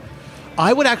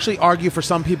I would actually argue for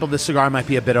some people this cigar might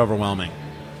be a bit overwhelming.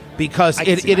 Because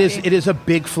it is a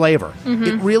big flavor. Mm-hmm.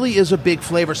 It really is a big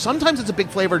flavor. Sometimes it's a big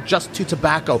flavor just to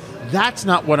tobacco. That's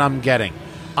not what I'm getting.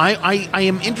 I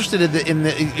am interested in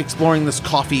exploring this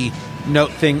coffee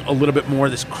note thing a little bit more.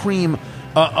 This cream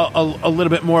a little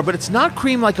bit more, but it's not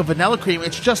cream like a vanilla cream.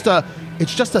 It's just a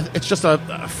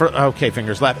okay,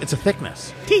 fingers left. It's a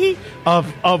thickness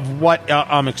of what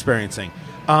I'm experiencing.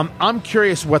 I'm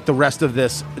curious what the rest of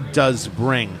this does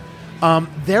bring.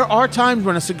 There are times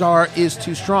when a cigar is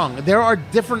too strong. There are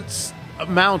different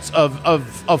amounts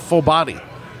of full body,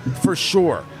 for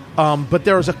sure. But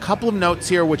there's a couple of notes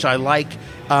here which I like.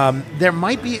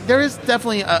 There is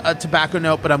definitely a tobacco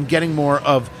note, but I'm getting more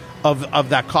of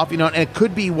that coffee note, and it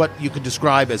could be what you could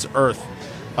describe as earth.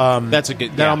 That's a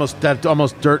good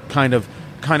almost dirt kind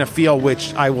of feel,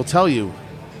 which I will tell you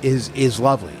is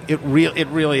lovely. It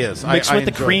really is. Mixed with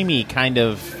the creamy kind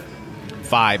of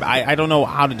vibe. I don't know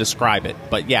how to describe it,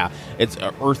 but yeah, it's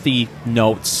earthy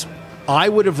notes. I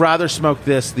would have rather smoked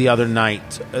this the other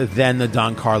night than the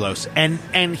Don Carlos. And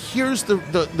here's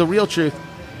the real truth.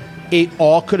 It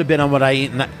all could have been on what I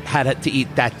had to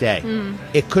eat that day.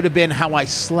 It could have been how I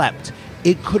slept.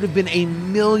 It could have been a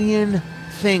million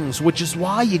things, which is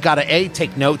why you got to A,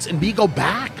 take notes, and B, go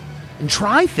back and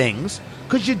try things,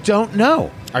 because you don't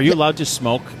know. Are you allowed to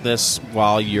smoke this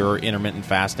while you're intermittent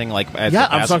fasting?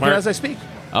 I'm smoking it as I speak.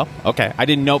 Oh, okay. I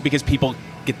didn't know, because people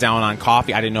get down on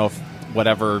coffee. I didn't know if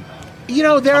whatever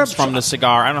comes from the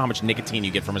cigar. I don't know how much nicotine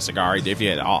you get from a cigar. If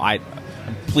you, I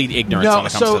complete ignorance when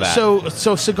it comes to that.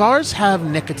 So cigars have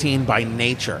nicotine by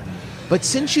nature. But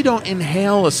since you don't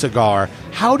inhale a cigar,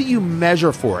 how do you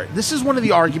measure for it? This is one of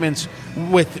the arguments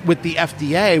with the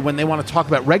FDA when they want to talk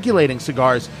about regulating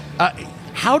cigars.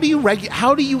 How do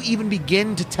you even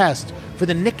begin to test for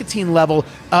the nicotine level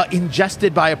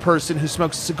ingested by a person who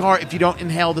smokes a cigar if you don't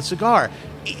inhale the cigar?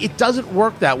 It doesn't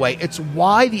work that way. It's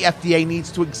why the FDA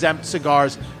needs to exempt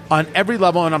cigars on every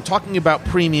level, and I'm talking about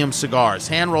premium cigars,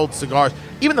 hand-rolled cigars,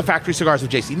 even the factory cigars of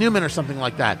J.C. Newman or something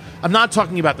like that. I'm not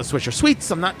talking about the Swisher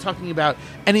Sweets. I'm not talking about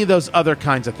any of those other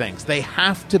kinds of things. They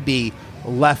have to be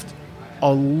left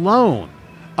alone.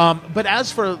 But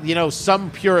as for,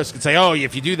 some purists could say, oh,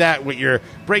 if you do that, what you're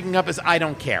breaking up is, I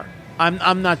don't care.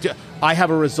 I'm not. I have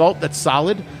a result that's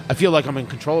solid. I feel like I'm in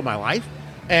control of my life.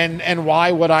 And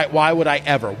why would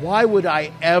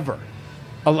I ever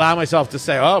allow myself to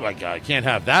say, oh my God, I can't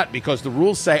have that, because the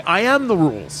rules say I am the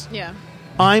rules. Yeah.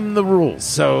 I'm the rules.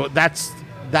 So that's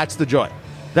the joy.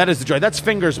 That is the joy. That's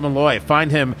Fingers Malloy. Find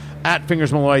him at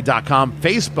fingersmalloy.com,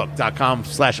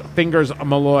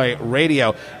 facebook.com/fingersmalloy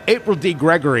radio. April D.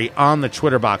 Gregory on the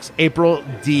Twitter box. April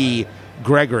D.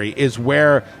 Gregory is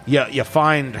where you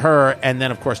find her. And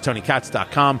then, of course,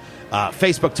 TonyKatz.com,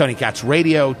 Facebook, Tony Katz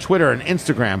Radio, Twitter and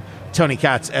Instagram, Tony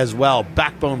Katz as well.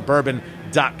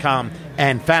 BackboneBourbon.com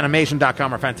and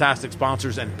Fanimation.com are fantastic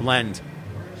sponsors, and Blend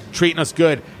treating us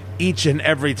good each and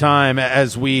every time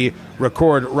as we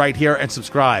record right here. And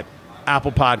subscribe.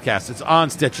 Apple Podcasts. It's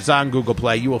on Stitch. It's on Google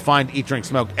Play. You will find Eat, Drink,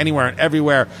 Smoke anywhere and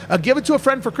everywhere. Give it to a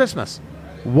friend for Christmas.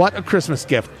 What a Christmas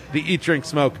gift. The Eat, Drink,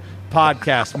 Smoke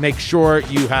podcast. Make sure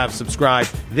you have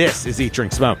subscribed. This is Eat,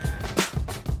 Drink, Smoke.